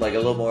like a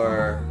little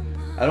more,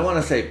 I don't want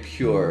to say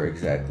pure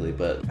exactly,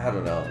 but I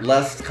don't know,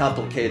 less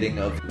complicating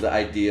of the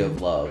idea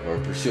of love or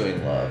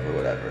pursuing love or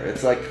whatever.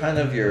 It's like kind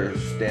of your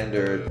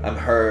standard, I'm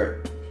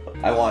hurt,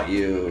 I want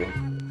you,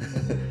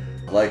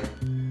 like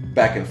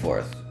back and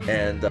forth.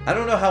 And I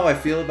don't know how I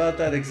feel about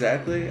that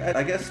exactly.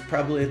 I guess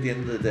probably at the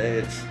end of the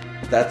day,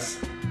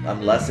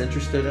 I'm less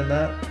interested in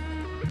that.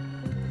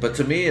 But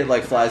to me, it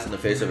like flies in the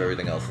face of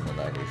everything else in the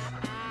 90s.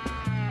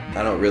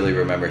 I don't really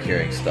remember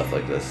hearing stuff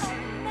like this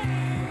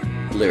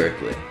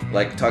lyrically.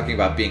 Like talking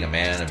about being a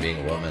man and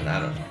being a woman. I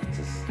don't know. It's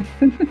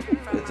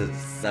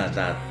just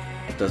not,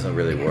 it doesn't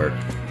really work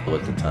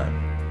with the time.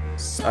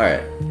 All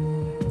right.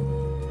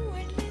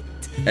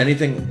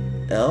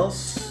 Anything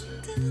else?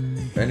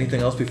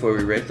 Anything else before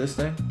we rate this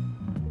thing?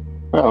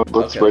 Well,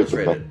 let's Okay, rate let's the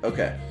rate thing. it.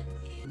 Okay.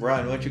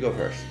 Ryan, why don't you go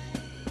first?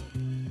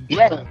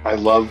 Yeah, I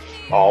love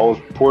all of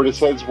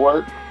Portishead's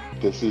work.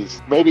 This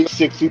is maybe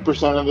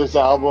 60% of this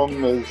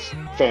album is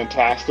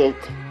fantastic.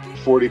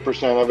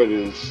 40% of it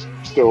is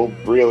still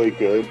really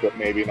good, but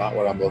maybe not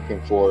what I'm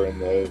looking for in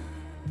the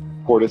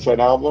Portishead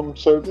album.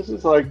 So this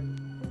is like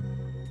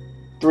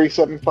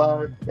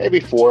 3.75, maybe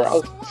 4.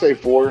 I'll say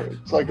 4.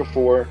 It's like a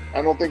 4.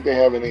 I don't think they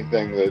have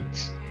anything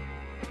that's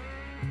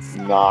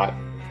not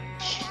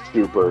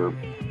super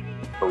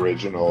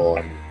original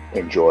and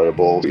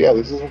enjoyable. Yeah,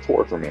 this is a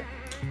 4 for me.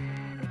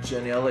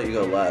 Jenny, I'll let you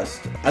go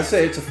last. I'd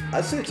say it's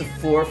a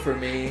 4 for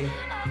me.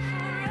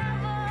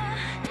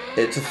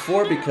 It's a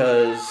 4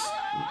 because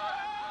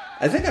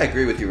I think I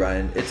agree with you,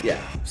 Ryan.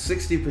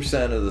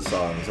 60% of the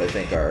songs I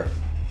think are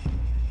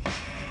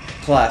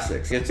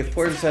classics. If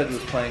Portishead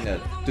was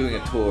doing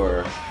a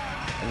tour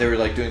and they were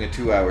like doing a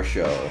 2-hour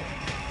show,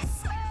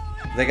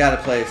 they got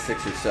to play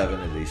 6 or 7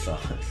 of these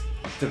songs.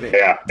 To me,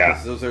 Yeah.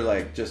 those are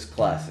like just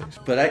classics.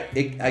 But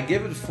I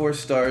give it 4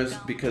 stars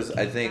because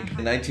I think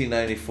in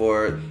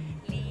 1994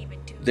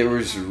 there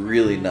was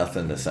really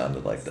nothing that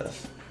sounded like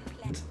this.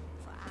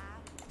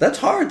 That's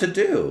hard to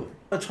do.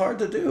 It's hard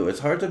to do.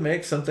 It's hard to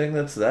make something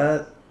that's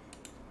that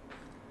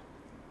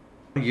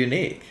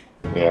unique.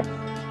 Yeah.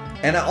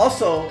 And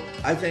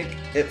I think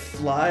it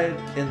flied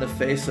in the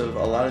face of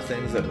a lot of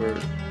things that were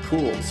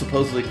cool,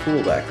 supposedly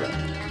cool back then,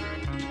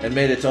 and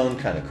made its own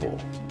kind of cool.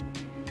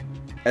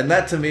 And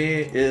that to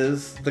me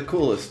is the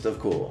coolest of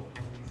cool,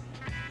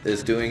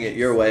 is doing it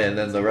your way and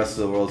then the rest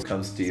of the world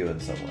comes to you in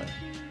some way.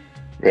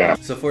 Yeah.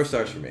 So 4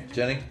 stars for me.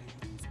 Jenny?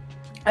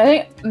 I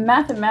think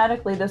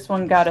mathematically this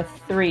one got a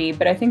 3,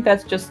 but I think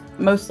that's just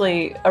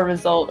mostly a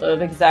result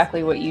of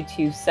exactly what you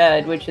two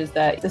said, which is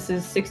that this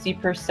is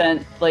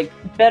 60% like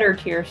better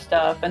tier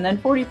stuff, and then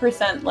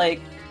 40%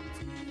 like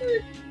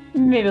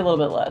maybe a little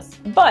bit less.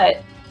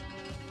 But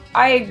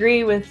I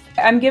agree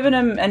I'm giving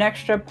him an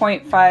extra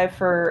 0.5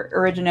 for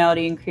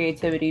originality and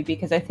creativity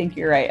because I think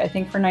you're right. I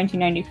think for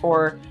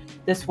 1994,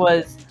 this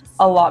was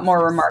a lot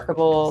more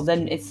remarkable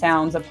than it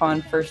sounds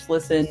upon first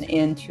listen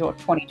in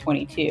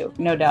 2022.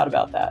 No doubt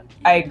about that.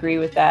 I agree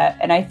with that.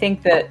 And I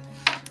think that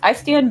I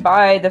stand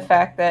by the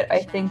fact that I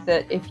think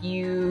that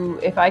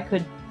if I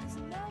could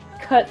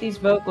cut these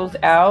vocals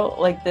out,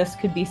 like this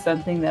could be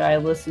something that I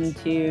listen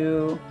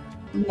to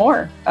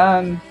more.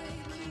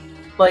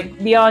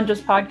 Like beyond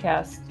just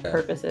podcast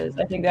purposes.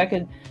 I think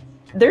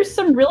there's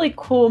some really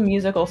cool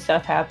musical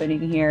stuff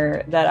happening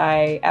here that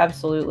I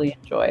absolutely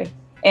enjoy.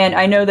 And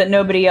I know that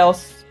nobody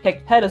else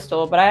picked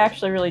Pedestal, but I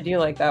actually really do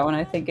like that one.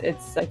 I think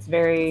it's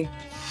very,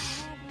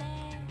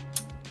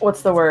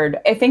 what's the word?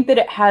 I think that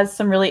it has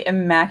some really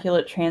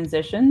immaculate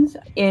transitions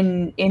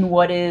in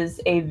what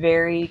is a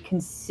very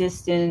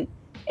consistent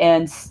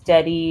and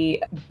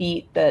steady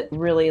beat that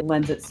really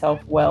lends itself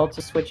well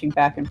to switching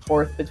back and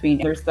forth between.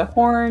 There's the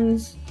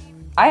horns.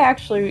 I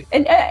actually,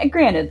 and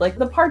granted, like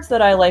the parts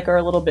that I like are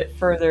a little bit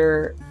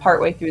further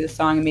partway through the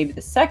song and maybe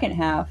the second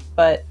half,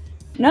 but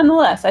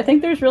nonetheless, I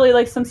think there's really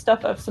like some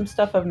stuff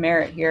of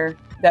merit here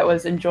that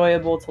was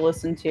enjoyable to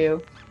listen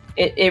to.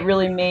 It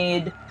really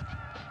made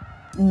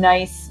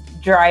nice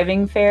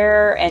driving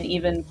fare and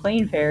even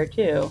plane fare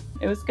too.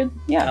 It was good.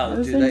 Yeah. Oh, it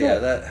was dude,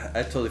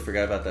 I totally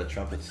forgot about that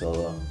trumpet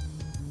solo.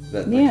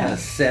 The kind of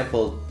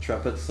sampled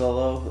trumpet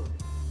solo,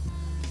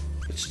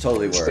 which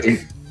totally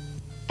works.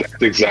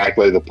 That's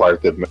exactly the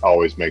part that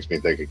always makes me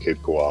think of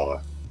Kid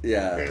Koala.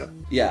 Yeah.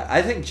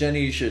 I think Jenny,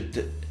 you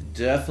should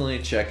definitely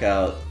check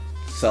out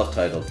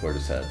self-titled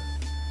Portishead,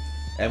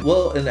 and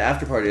in the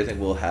after party I think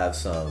we'll have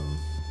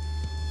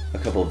a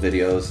couple of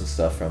videos and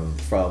stuff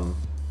from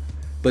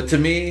but to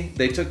me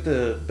they took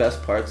the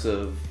best parts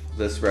of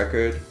this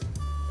record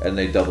and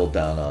they doubled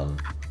down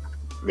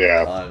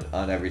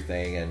on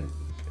everything, and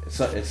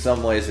in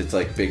some ways it's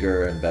like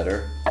bigger and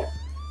better,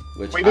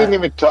 which we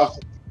didn't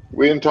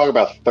talk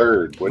about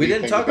Third. We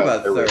didn't talk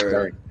about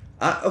Third.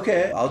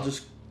 Okay,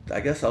 I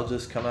guess I'll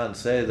just come out and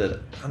say that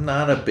I'm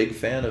not a big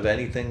fan of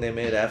anything they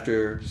made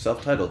after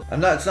self-titled.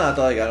 It's not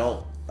like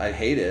I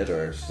hate it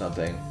or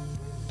something.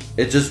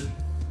 It just,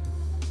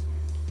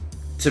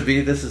 to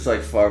me, this is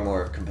like far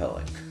more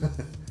compelling.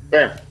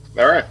 Fair.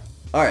 All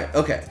right.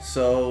 Okay.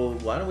 So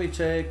why don't we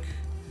take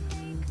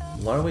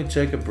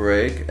a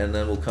break and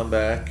then we'll come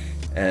back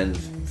and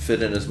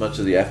fit in as much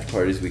of the after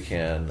party as we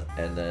can,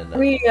 and then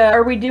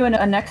are we doing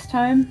a next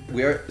time?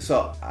 We are.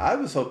 So I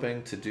was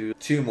hoping to do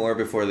 2 more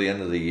before the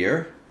end of the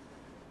year.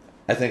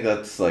 I think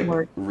that's like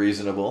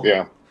reasonable.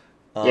 Yeah.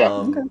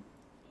 Okay.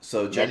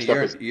 So Jenny,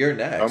 you're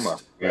next,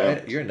 right?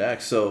 Yeah. You're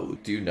next. So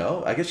do you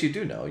know? I guess you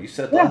do know. You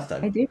said last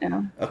time. I do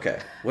know. Okay.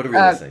 What are we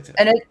listening to?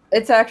 And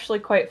it's actually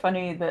quite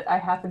funny that I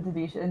happen to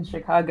be in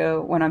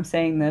Chicago when I'm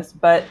saying this,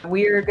 but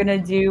we're gonna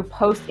do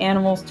Post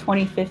Animal's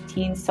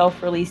 2015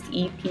 self-released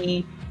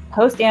EP.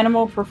 Post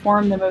Animal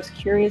perform the most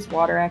curious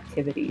water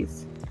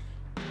activities.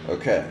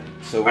 Okay.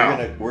 So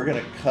we're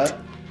gonna cut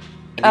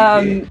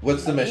an EP.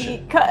 What's the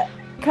mission?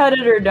 Cut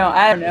it or don't.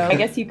 I don't know. I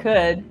guess you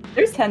could.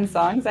 There's 10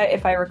 songs,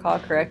 if I recall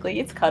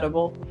correctly. It's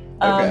cuttable.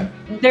 Okay.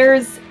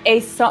 There's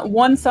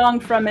one song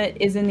from it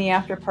is in the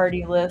after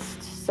party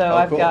list, so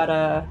I've cool.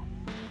 got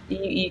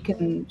you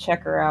can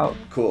check her out.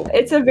 Cool.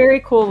 It's a very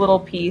cool little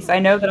piece. I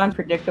know that I'm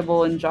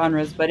predictable in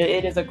genres, but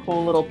it is a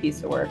cool little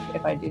piece of work,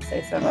 if I do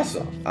say so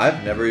myself. Awesome.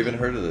 I've never even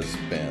heard of this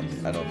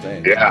band, I don't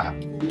think. Yeah.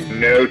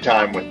 No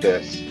time with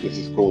this. This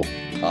is cool.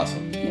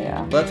 Awesome.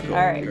 Yeah. That's cool.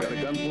 All right. You got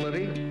a gun,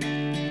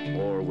 Letty?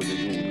 Or would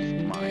you